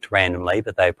 We looked randomly,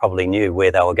 but they probably knew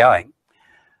where they were going,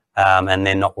 and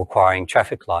they're not requiring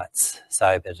traffic lights.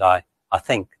 So, but I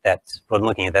think that when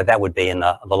looking at that, that would be in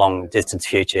the long distance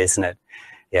future, isn't it?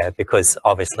 Yeah, because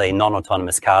obviously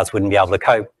non-autonomous cars wouldn't be able to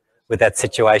cope with that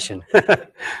situation.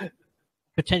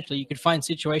 Potentially, you could find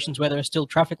situations where there are still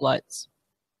traffic lights.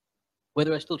 Where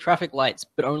there are still traffic lights,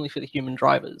 but only for the human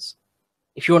drivers.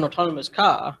 If you're an autonomous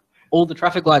car, all the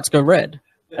traffic lights go red,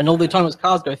 and all the autonomous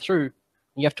cars go through, and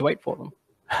you have to wait for them.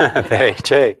 Very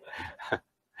true.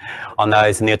 On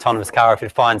those, in the autonomous car, if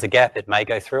it finds a gap, it may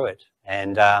go through it.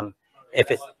 And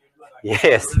if it,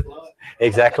 yes,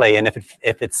 exactly. And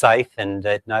if it's safe and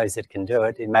it knows it can do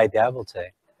it, it may be able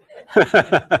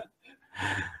to.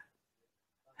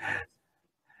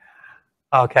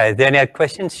 Okay, are there any other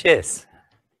questions? Yes.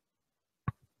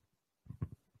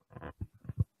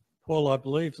 Paul, I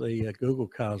believe the Google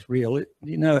car is real. Do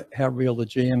you know how real the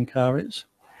GM car is?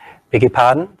 Beg your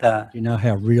pardon? Do you know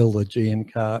how real the GM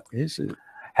car is?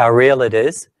 How real it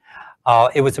is?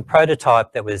 It was a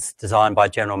prototype that was designed by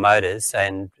General Motors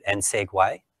and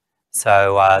Segway.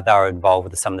 So they were involved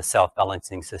with some of the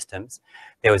self-balancing systems.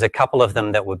 There was a couple of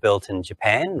them that were built in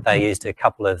Japan. They used a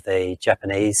couple of the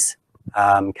Japanese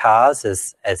cars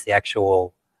as the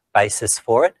actual basis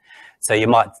for it. So you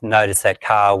might notice that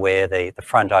car where the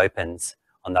front opens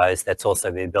on those, that's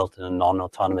also been built in a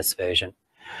non-autonomous version.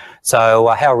 So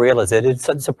how real is it?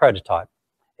 It's a prototype.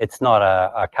 It's not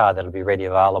a car that'll be ready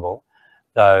available,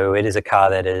 though it is a car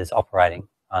that is operating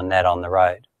on the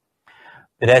road.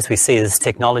 But as we see, this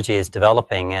technology is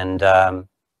developing, and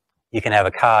you can have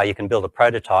a car, you can build a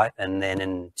prototype, and then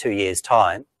in 2 years'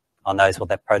 time on those, well,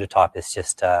 that prototype is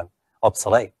just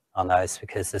obsolete on those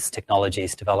because this technology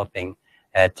is developing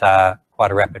at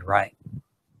quite a rapid rate.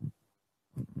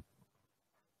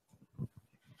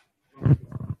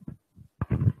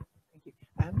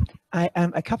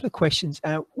 A couple of questions.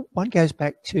 One goes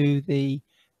back to the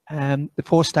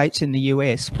 4 states in the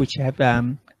US which have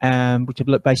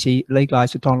basically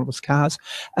legalized autonomous cars.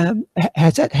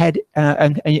 Has that had,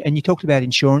 and you talked about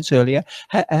insurance earlier,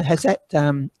 has that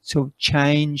sort of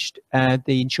changed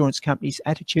the insurance company's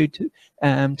attitude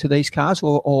to these cars,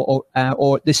 or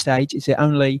at this stage is it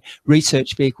only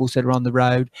research vehicles that are on the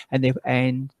road, and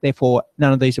therefore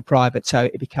none of these are private, so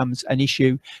it becomes an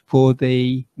issue for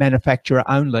the manufacturer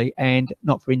only and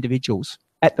not for individuals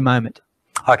at the moment?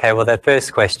 Okay, well, that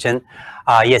first question,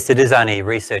 yes, it is only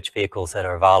research vehicles that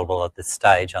are available at this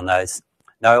stage on those.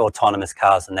 No autonomous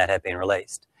cars and that have been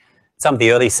released. Some of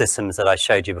the early systems that I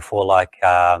showed you before, like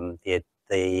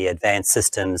the advanced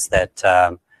systems that,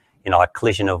 you know, like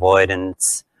collision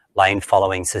avoidance, lane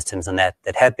following systems and that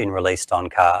have been released on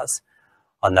cars.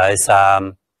 On those,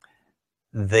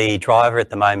 the driver at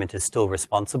the moment is still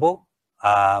responsible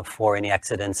for any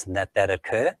accidents and that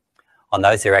occur. On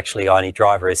those, they're actually only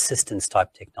driver assistance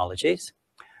type technologies.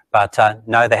 But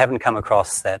no, they haven't come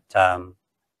across that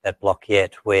block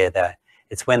yet where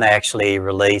it's when they actually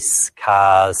release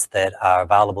cars that are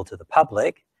available to the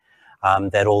public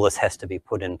that all this has to be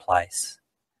put in place.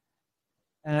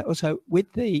 Also,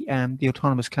 with the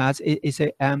autonomous cars, is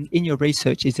there, in your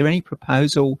research, is there any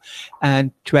proposal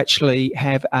to actually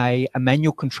have a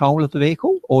manual control of the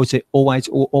vehicle, or is it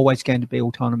always going to be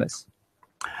autonomous?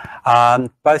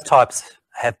 Both types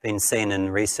have been seen in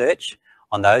research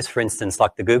on those. For instance,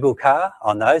 like the Google car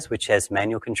on those, which has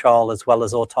manual control as well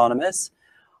as autonomous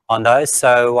on those.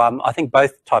 So I think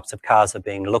both types of cars are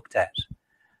being looked at.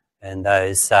 And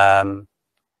those,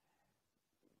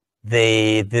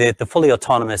 the fully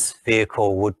autonomous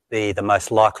vehicle would be the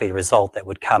most likely result that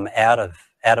would come out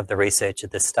of the research at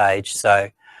this stage. So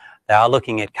they are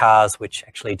looking at cars which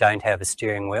actually don't have a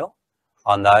steering wheel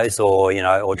on those, or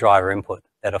or driver input,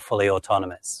 that are fully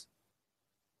autonomous.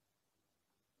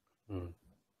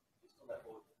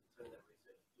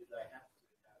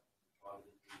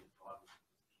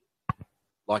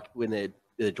 Like when they're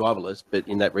driverless, but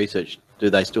in that research, do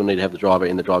they still need to have the driver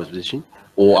in the driver's position,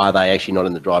 or are they actually not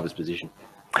in the driver's position?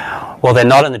 Well, they're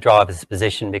not in the driver's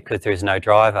position because there is no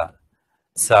driver.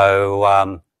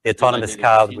 So the autonomous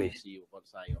car, beg your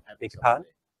pardon?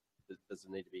 Does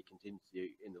there need to be a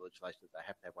contingency in the legislation that they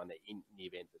have to have one there in the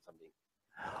event that something?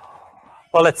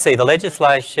 Well, let's see. The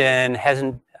legislation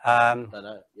hasn't.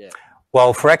 Yeah.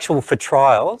 Well, for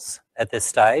trials at this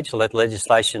stage, the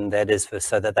legislation that is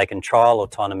so that they can trial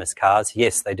autonomous cars,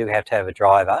 yes, they do have to have a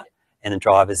driver in a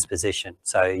driver's position.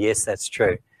 So yes, that's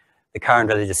true. The current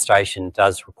legislation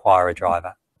does require a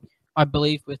driver. I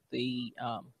believe with the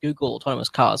Google autonomous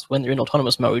cars, when they're in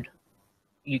autonomous mode,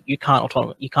 you can't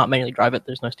manually drive it.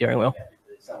 There's no steering wheel.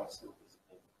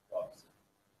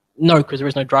 No, because there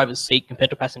is no driver's seat compared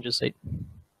to passenger's seat.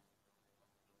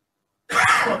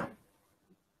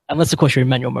 Unless, of course, you're in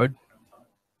manual mode.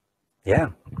 Yeah.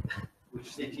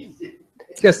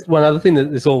 Just one other thing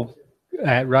that this all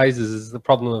raises is the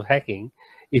problem of hacking.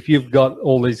 If you've got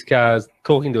all these cars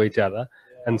talking to each other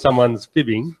and someone's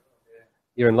fibbing,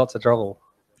 you're in lots of trouble.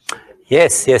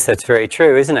 Yes, that's very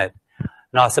true, isn't it?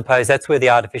 And I suppose that's where the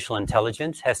artificial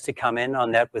intelligence has to come in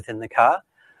on that within the car.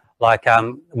 Like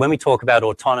when we talk about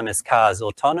autonomous cars,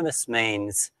 autonomous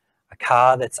means a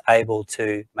car that's able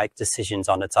to make decisions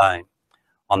on its own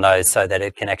on those so that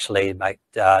it can actually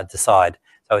decide.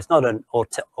 So it's not an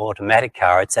automatic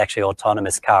car, it's actually an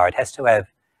autonomous car. It has to have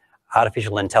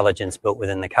artificial intelligence built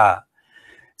within the car.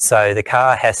 So the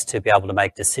car has to be able to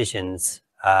make decisions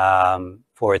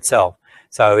for itself.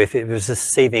 So if it was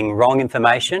receiving wrong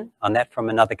information on that from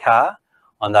another car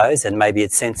on those, and maybe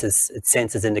its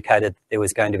sensors indicated there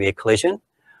was going to be a collision,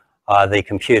 the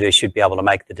computer should be able to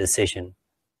make the decision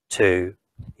to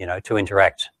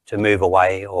interact, to move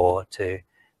away, or to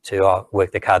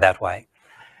work the car that way.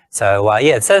 So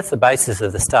yeah, so that's the basis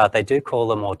of the start. They do call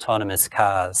them autonomous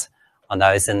cars on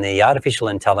those, and the artificial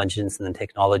intelligence and the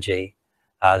technology,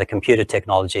 the computer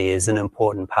technology is an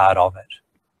important part of it.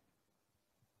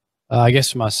 I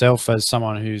guess for myself, as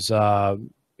someone who's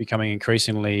becoming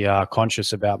increasingly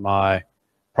conscious about my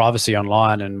privacy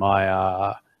online and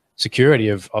my security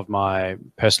of my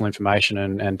personal information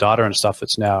and data and stuff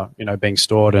that's now being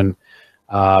stored and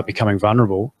becoming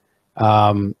vulnerable,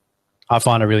 I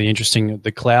find it really interesting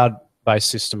the cloud-based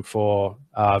system for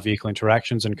vehicle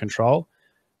interactions and control.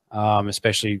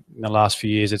 Especially in the last few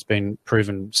years, it's been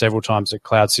proven several times that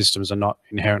cloud systems are not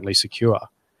inherently secure.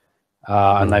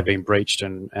 And they've been breached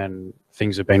and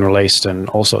things have been released and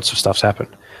all sorts of stuff's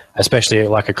happened, especially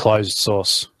like a closed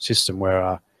source system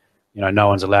where, no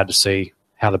one's allowed to see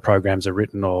how the programs are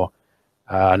written or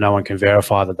no one can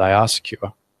verify that they are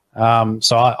secure.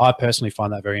 So I personally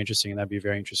find that very interesting, and that'd be a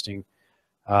very interesting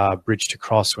bridge to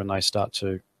cross when they start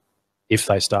to, if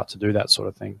they start to do that sort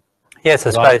of thing. Yes,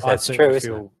 I suppose that's true,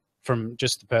 isn't it? From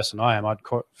just the person I am, I'd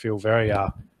feel very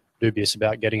dubious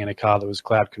about getting in a car that was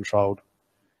cloud controlled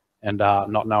and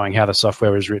not knowing how the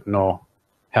software is written or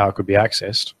how it could be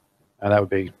accessed. And that would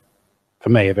be, for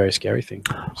me, a very scary thing.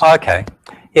 Okay.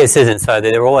 Yes, isn't it? So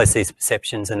there are always these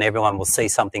perceptions and everyone will see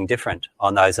something different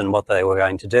on those and what they were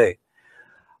going to do.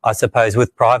 I suppose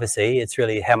with privacy, it's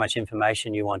really how much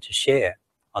information you want to share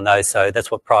on those. So that's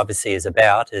what privacy is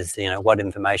about, is what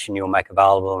information you'll make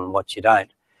available and what you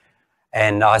don't.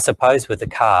 And I suppose with the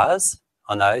cars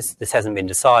on those, this hasn't been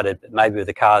decided, but maybe with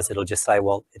the cars it'll just say,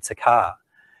 well, it's a car.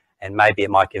 And maybe it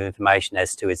might give information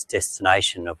as to its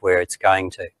destination of where it's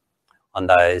going to on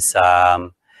those.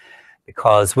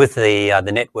 Because with the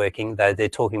networking, they're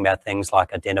talking about things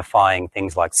like identifying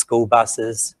things like school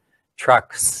buses,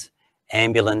 trucks,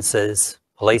 ambulances,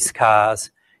 police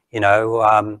cars.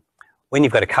 When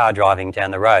you've got a car driving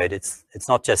down the road, it's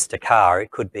not just a car.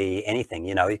 It could be anything.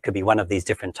 It could be one of these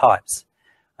different types.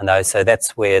 And those, so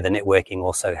that's where the networking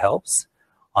also helps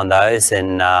on those,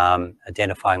 and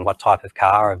identifying what type of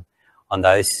car. On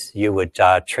those, you would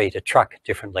treat a truck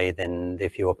differently than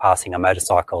if you were passing a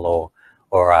motorcycle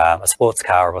or a sports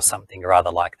car or something or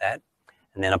other like that.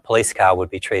 And then a police car would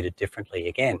be treated differently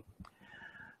again.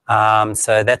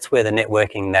 So that's where the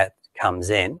networking that comes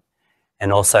in,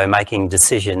 and also making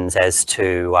decisions as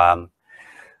to,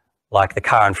 like the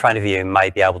car in front of you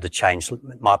might be about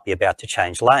to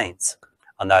change lanes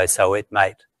on those. So it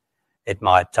might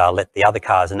let the other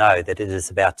cars know that it is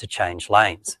about to change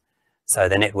lanes. So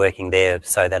the networking there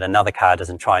so that another car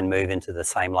doesn't try and move into the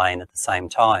same lane at the same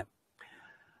time.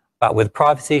 But with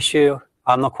privacy issue,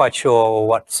 I'm not quite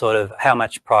sure how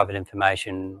much private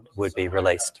information would be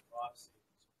released.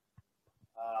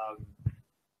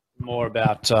 More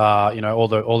about,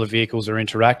 all the vehicles are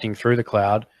interacting through the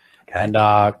cloud, okay,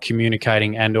 and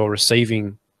communicating and or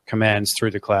receiving commands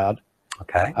through the cloud.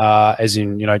 Okay. As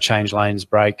in, change lanes,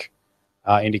 brake,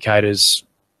 indicators,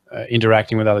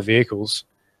 interacting with other vehicles.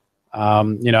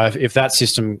 You know, if that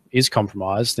system is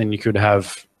compromised, then you could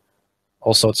have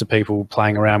all sorts of people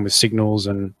playing around with signals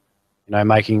and, you know,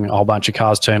 making a whole bunch of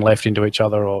cars turn left into each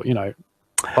other, or, you know,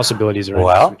 possibilities are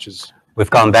endless, which is... We've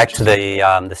gone back to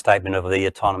the statement of the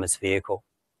autonomous vehicle.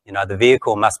 You know, the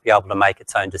vehicle must be able to make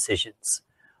its own decisions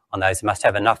on those. It must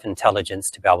have enough intelligence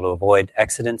to be able to avoid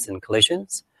accidents and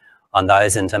collisions on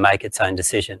those and to make its own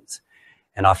decisions.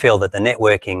 And I feel that the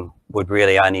networking would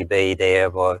really only be there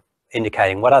or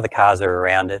indicating what other cars are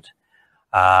around it.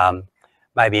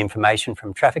 Maybe information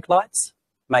from traffic lights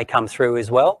may come through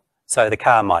as well. So the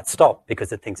car might stop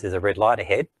because it thinks there's a red light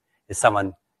ahead. Is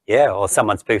someone, or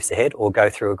someone spoofs ahead, or go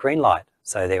through a green light.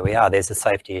 So there we are, there's a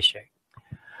safety issue.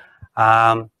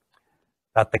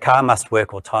 But the car must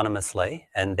work autonomously,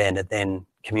 and then it then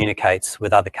communicates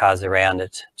with other cars around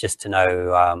it just to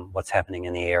know what's happening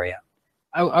in the area.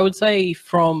 I would say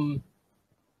from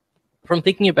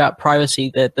thinking about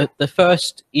privacy, that the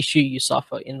first issue you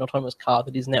suffer in an autonomous car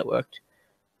that is networked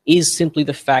is simply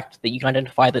the fact that you can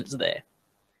identify that it's there.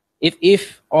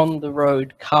 If on the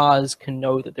road cars can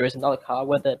know that there is another car,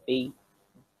 whether it be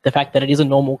the fact that it is a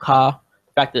normal car,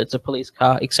 the fact that it's a police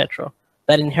car, etc.,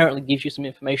 that inherently gives you some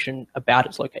information about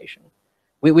its location.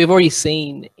 We've already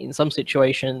seen in some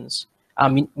situations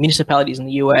municipalities in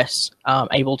the US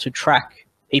able to track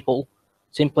people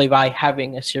simply by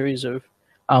having a series of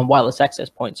wireless access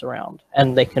points around,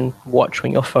 and they can watch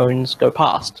when your phones go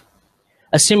past.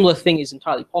 A similar thing is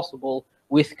entirely possible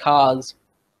with cars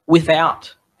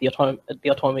without the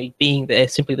autonomy being there,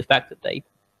 simply the fact that they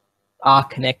are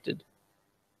connected.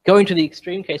 Going to the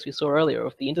extreme case we saw earlier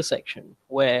of the intersection,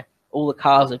 where all the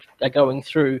cars are going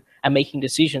through and making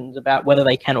decisions about whether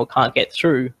they can or can't get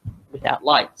through without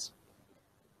lights.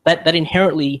 That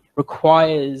inherently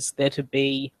requires there to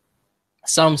be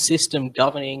some system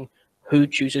governing who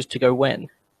chooses to go when.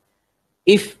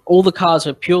 If all the cars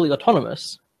are purely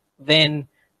autonomous, then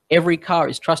every car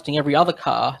is trusting every other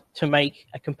car to make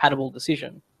a compatible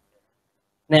decision.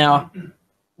 Now,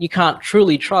 you can't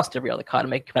truly trust every other car to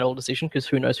make a compatible decision, because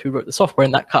who knows who wrote the software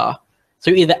in that car. So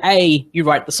either A, you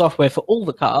write the software for all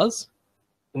the cars,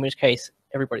 in which case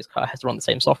everybody's car has to run the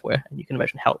same software, and you can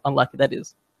imagine how unlikely that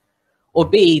is. Or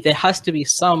B, there has to be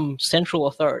some central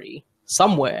authority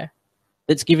somewhere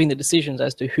that's giving the decisions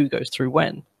as to who goes through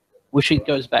when, which it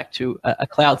goes back to a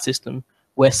cloud system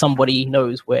where somebody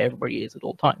knows where everybody is at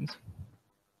all times.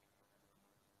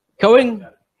 Going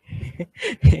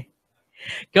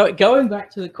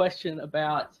back to the question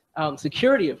about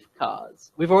security of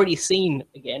cars, we've already seen,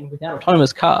 again, without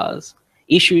autonomous cars,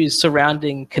 issues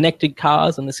surrounding connected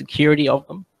cars and the security of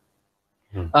them.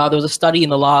 There was a study in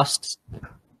the last, I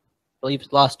believe,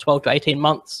 12 to 18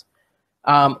 months,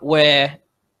 where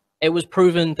it was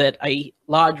proven that a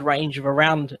large range of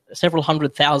around several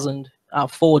 100,000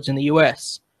 Fords in the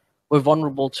US were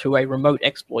vulnerable to a remote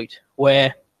exploit,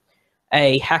 where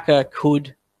a hacker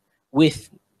could, with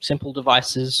simple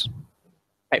devices,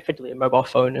 effectively a mobile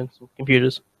phone and some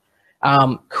computers,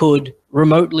 could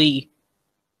remotely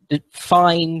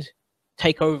find,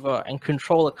 take over, and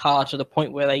control a car to the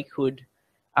point where they could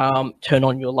turn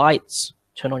on your lights,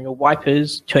 turn on your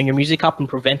wipers, turn your music up and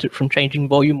prevent it from changing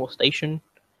volume or station.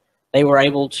 They were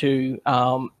able to,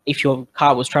 if your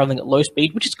car was traveling at low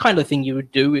speed, which is kind of the thing you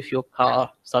would do if your car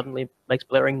suddenly makes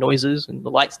blaring noises and the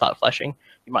lights start flashing,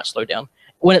 you might slow down.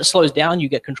 When it slows down, you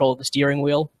get control of the steering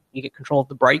wheel, you get control of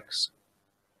the brakes.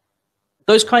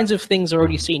 Those kinds of things are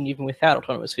already seen even without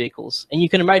autonomous vehicles. And you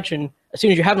can imagine, as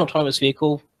soon as you have an autonomous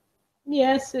vehicle,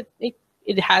 yes,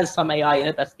 it has some AI in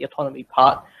it, that's the autonomy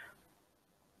part.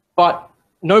 But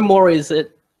no more is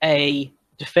it a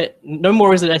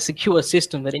secure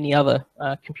system than any other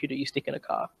computer you stick in a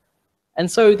car. And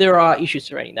so there are issues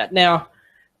surrounding that. Now,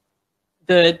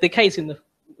 the case in the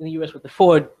US with the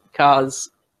Ford cars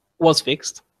was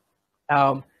fixed.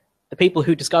 The people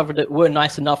who discovered it were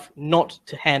nice enough not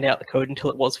to hand out the code until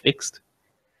it was fixed.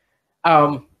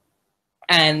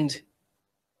 And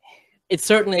it's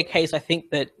certainly a case, I think,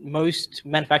 that most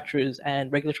manufacturers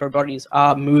and regulatory bodies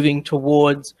are moving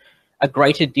towards a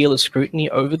greater deal of scrutiny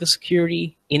over the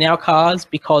security in our cars,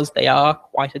 because they are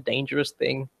quite a dangerous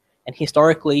thing. And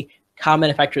historically, car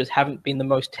manufacturers haven't been the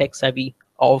most tech-savvy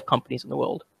of companies in the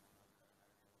world.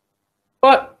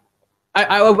 But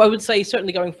I would say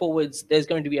certainly going forwards, there's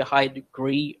going to be a high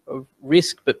degree of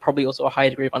risk, but probably also a high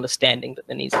degree of understanding that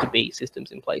there needs to be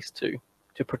systems in place to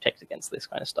protect against this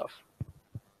kind of stuff.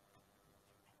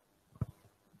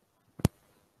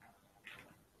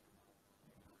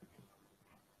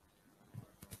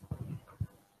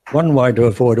 One way to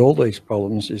avoid all these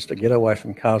problems is to get away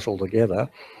from cars altogether.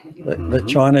 The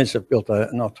Chinese have built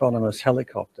an autonomous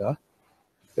helicopter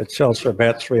that sells for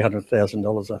about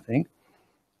 $300,000, I think.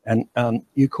 And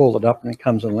you call it up and it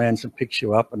comes and lands and picks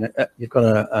you up, and you've got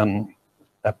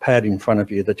a pad in front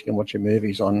of you that you can watch your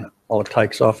movies on while it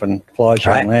takes off and flies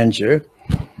you and lands you.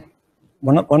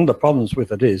 One of the problems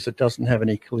with it is it doesn't have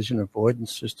any collision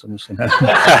avoidance systems. You know?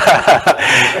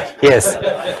 Yes,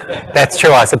 that's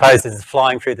true. I suppose it's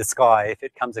flying through the sky. If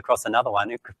it comes across another one,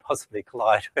 it could possibly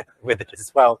collide with it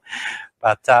as well.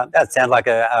 But that sounds like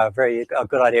a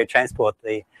good idea of transport.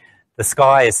 The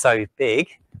sky is so big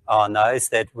on those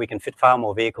that we can fit far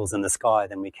more vehicles in the sky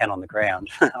than we can on the ground.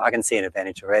 I can see an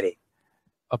advantage already.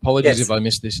 Apologies if I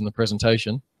missed this in the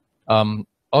presentation. I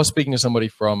was speaking to somebody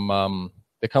from,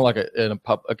 they're kind of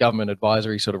like a government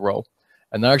advisory sort of role,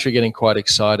 and they're actually getting quite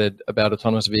excited about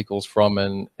autonomous vehicles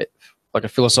from like a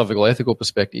philosophical, ethical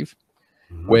perspective,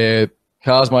 where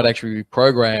cars might actually be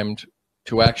programmed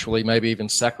to actually maybe even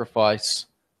sacrifice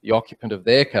the occupant of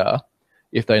their car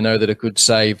if they know that it could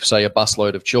save, say, a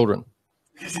busload of children.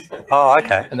 Oh,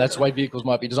 okay. And that's the way vehicles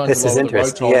might be designed. This is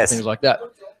interesting, yes. Things like that.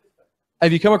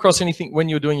 Have you come across anything, when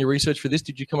you were doing your research for this,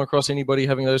 did you come across anybody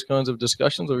having those kinds of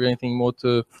discussions, or anything more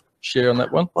to share on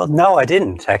that one? Well, no, I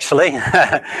didn't actually.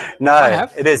 No,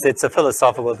 it's a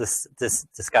philosophical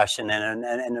discussion and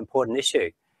an important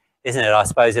issue, isn't it? I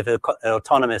suppose if an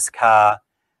autonomous car,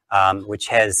 which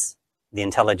has the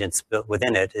intelligence built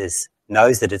within it,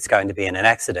 knows that it's going to be in an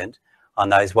accident,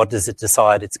 what does it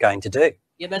decide it's going to do?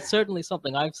 Yeah, that's certainly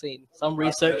something I've seen some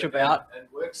research about. And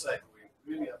work safely,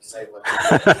 really upset.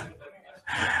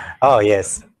 Oh,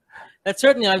 yes. That's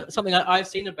certainly something I've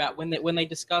seen about when they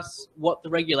discuss what the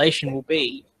regulation will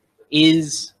be,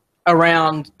 is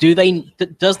around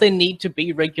does there need to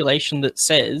be regulation that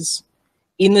says,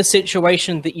 in the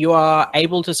situation that you are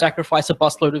able to sacrifice a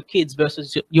busload of kids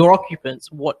versus your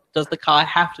occupants, what does the car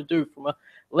have to do from a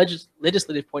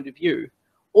legislative point of view?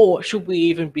 Or should we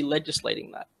even be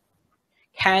legislating that?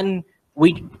 Can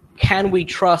we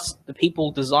trust the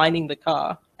people designing the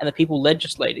car and the people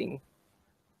legislating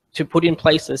to put in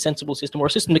place a sensible system, or a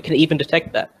system that can even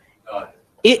detect that?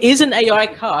 Is an AI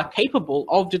car capable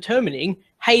of determining,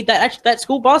 hey, that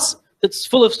school bus that's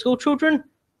full of school children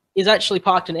is actually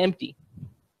parked and empty,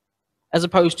 as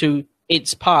opposed to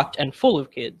it's parked and full of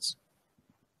kids?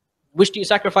 Which do you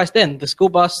sacrifice then? The school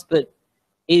bus that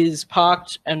is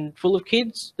parked and full of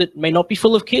kids that may not be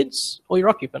full of kids, or your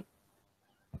occupant?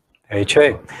 Very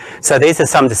true. So these are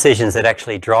some decisions that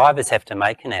actually drivers have to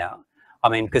make now. I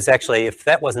mean, because actually, if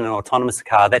that wasn't an autonomous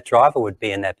car, that driver would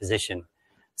be in that position.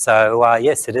 So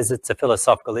yes, it's a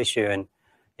philosophical issue, and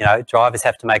drivers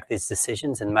have to make these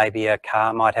decisions, and maybe a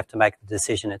car might have to make the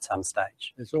decision at some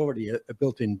stage. There's already a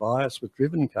built-in bias with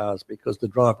driven cars, because the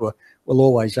driver will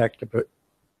always act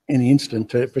in the instant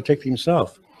to protect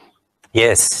himself.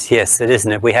 Yes, it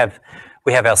isn't it. We have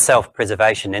our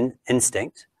self-preservation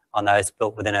instinct on those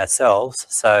built within ourselves.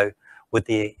 So would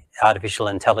the artificial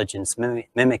intelligence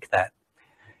mimic that?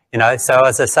 So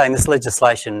as I was saying, this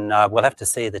legislation, we'll have to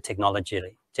see the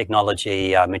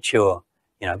technology mature,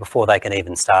 before they can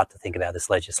even start to think about this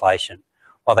legislation.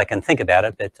 Well, they can think about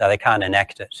it, but they can't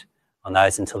enact it on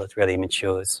those until it really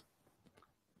matures.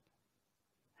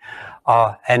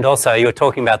 And also, you were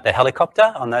talking about the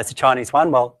helicopter on those, the Chinese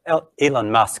one. Well,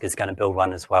 Elon Musk is going to build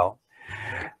one as well.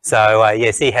 So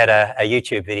yes, he had a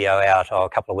YouTube video out a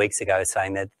couple of weeks ago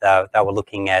saying that they were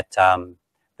looking at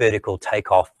vertical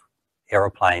takeoff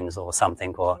aeroplanes or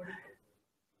something. Well,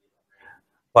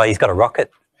 he's got a rocket,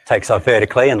 takes off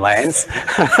vertically and lands.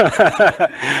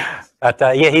 But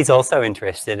yeah, he's also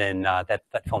interested in that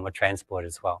form of transport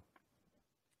as well.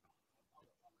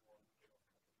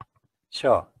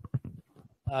 Sure.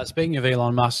 Speaking of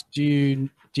Elon Musk, do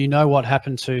you know what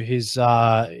happened to his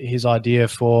idea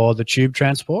for the tube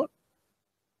transport?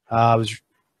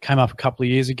 Came up a couple of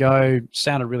years ago.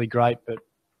 Sounded really great, but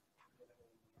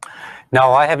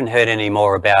no, I haven't heard any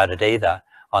more about it either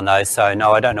on those. So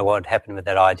no, I don't know what happened with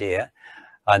that idea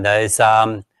on those.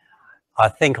 I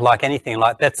think like anything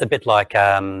like that's a bit like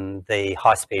the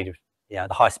high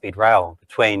speed rail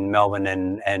between Melbourne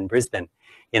and Brisbane.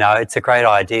 It's a great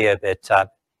idea, but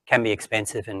can be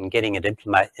expensive, and getting it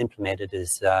implemented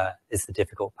is the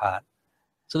difficult part.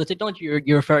 So the technology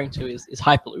you're referring to is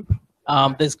Hyperloop.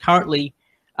 There's currently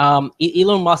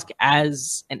Elon Musk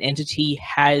as an entity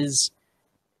has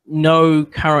no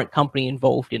current company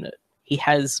involved in it. He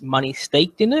has money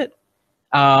staked in it.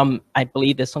 I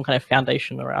believe there's some kind of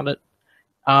foundation around it.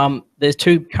 There's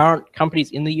two current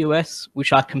companies in the US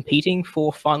which are competing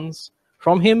for funds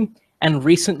from him. And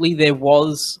recently there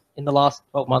was, in the last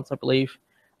 12 months, I believe,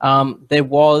 there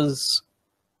was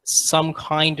some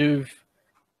kind of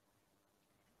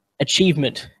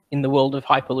achievement in the world of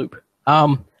Hyperloop.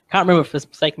 can't remember if it's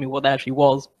mistaken me what that actually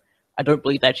was. I don't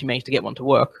believe they actually managed to get one to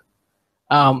work.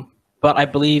 But I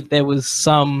believe there was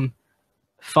some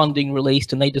funding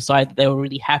released and they decided that they were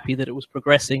really happy that it was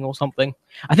progressing or something.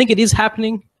 I think it is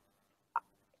happening.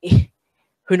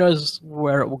 Who knows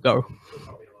where it will go.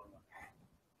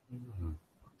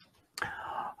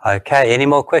 Okay, any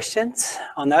more questions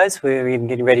on those? We're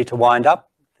getting ready to wind up.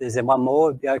 Is there one more?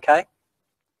 Would be okay?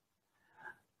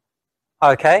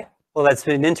 Okay, well, that's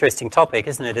an interesting topic,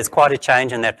 isn't it? There's quite a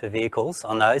change in that for vehicles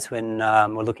on those when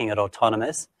we're looking at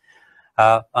autonomous.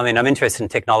 I mean, I'm interested in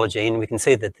technology, and we can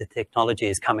see that the technology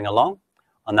is coming along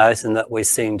on those and that we're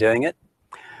seeing doing it.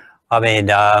 I mean,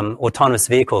 autonomous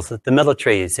vehicles, the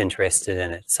military is interested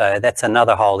in it. So that's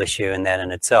another whole issue in that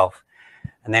in itself.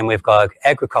 And then we've got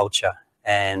agriculture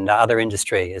and other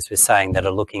industry, as we're saying, that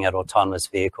are looking at autonomous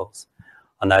vehicles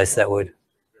on those that would.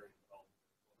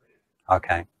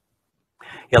 Okay.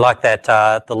 You like that,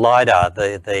 the LIDAR,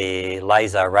 the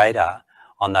laser radar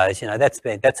on those, you know, that's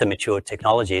a mature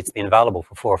technology. It's been available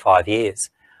for 4 or 5 years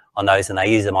on those, and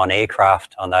they use them on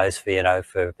aircraft on those for, you know,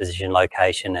 for position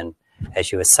location and,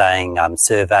 as you were saying,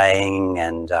 surveying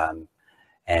and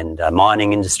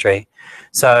mining industry.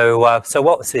 So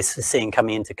what we're seeing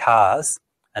coming into cars,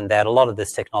 and that a lot of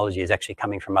this technology is actually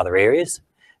coming from other areas.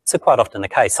 So quite often the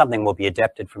case, something will be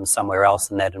adapted from somewhere else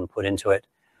and that and put into it,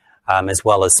 as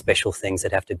well as special things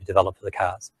that have to be developed for the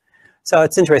cars. So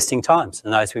it's interesting times,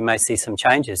 and those we may see some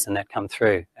changes and that come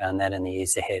through and that in the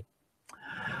years ahead.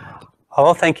 Oh,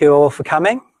 well, thank you all for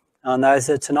coming on those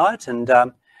tonight, and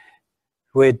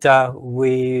we're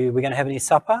going to have any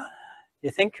supper,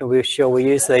 you think? We're sure we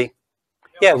use the,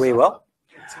 yeah, we will.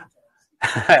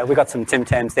 We've got some Tim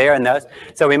Tams there and those.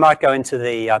 So we might go into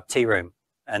the tea room,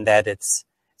 and that it's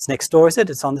next door, is it?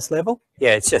 It's on this level?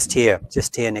 Yeah, it's just here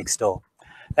next door.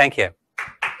 Thank you.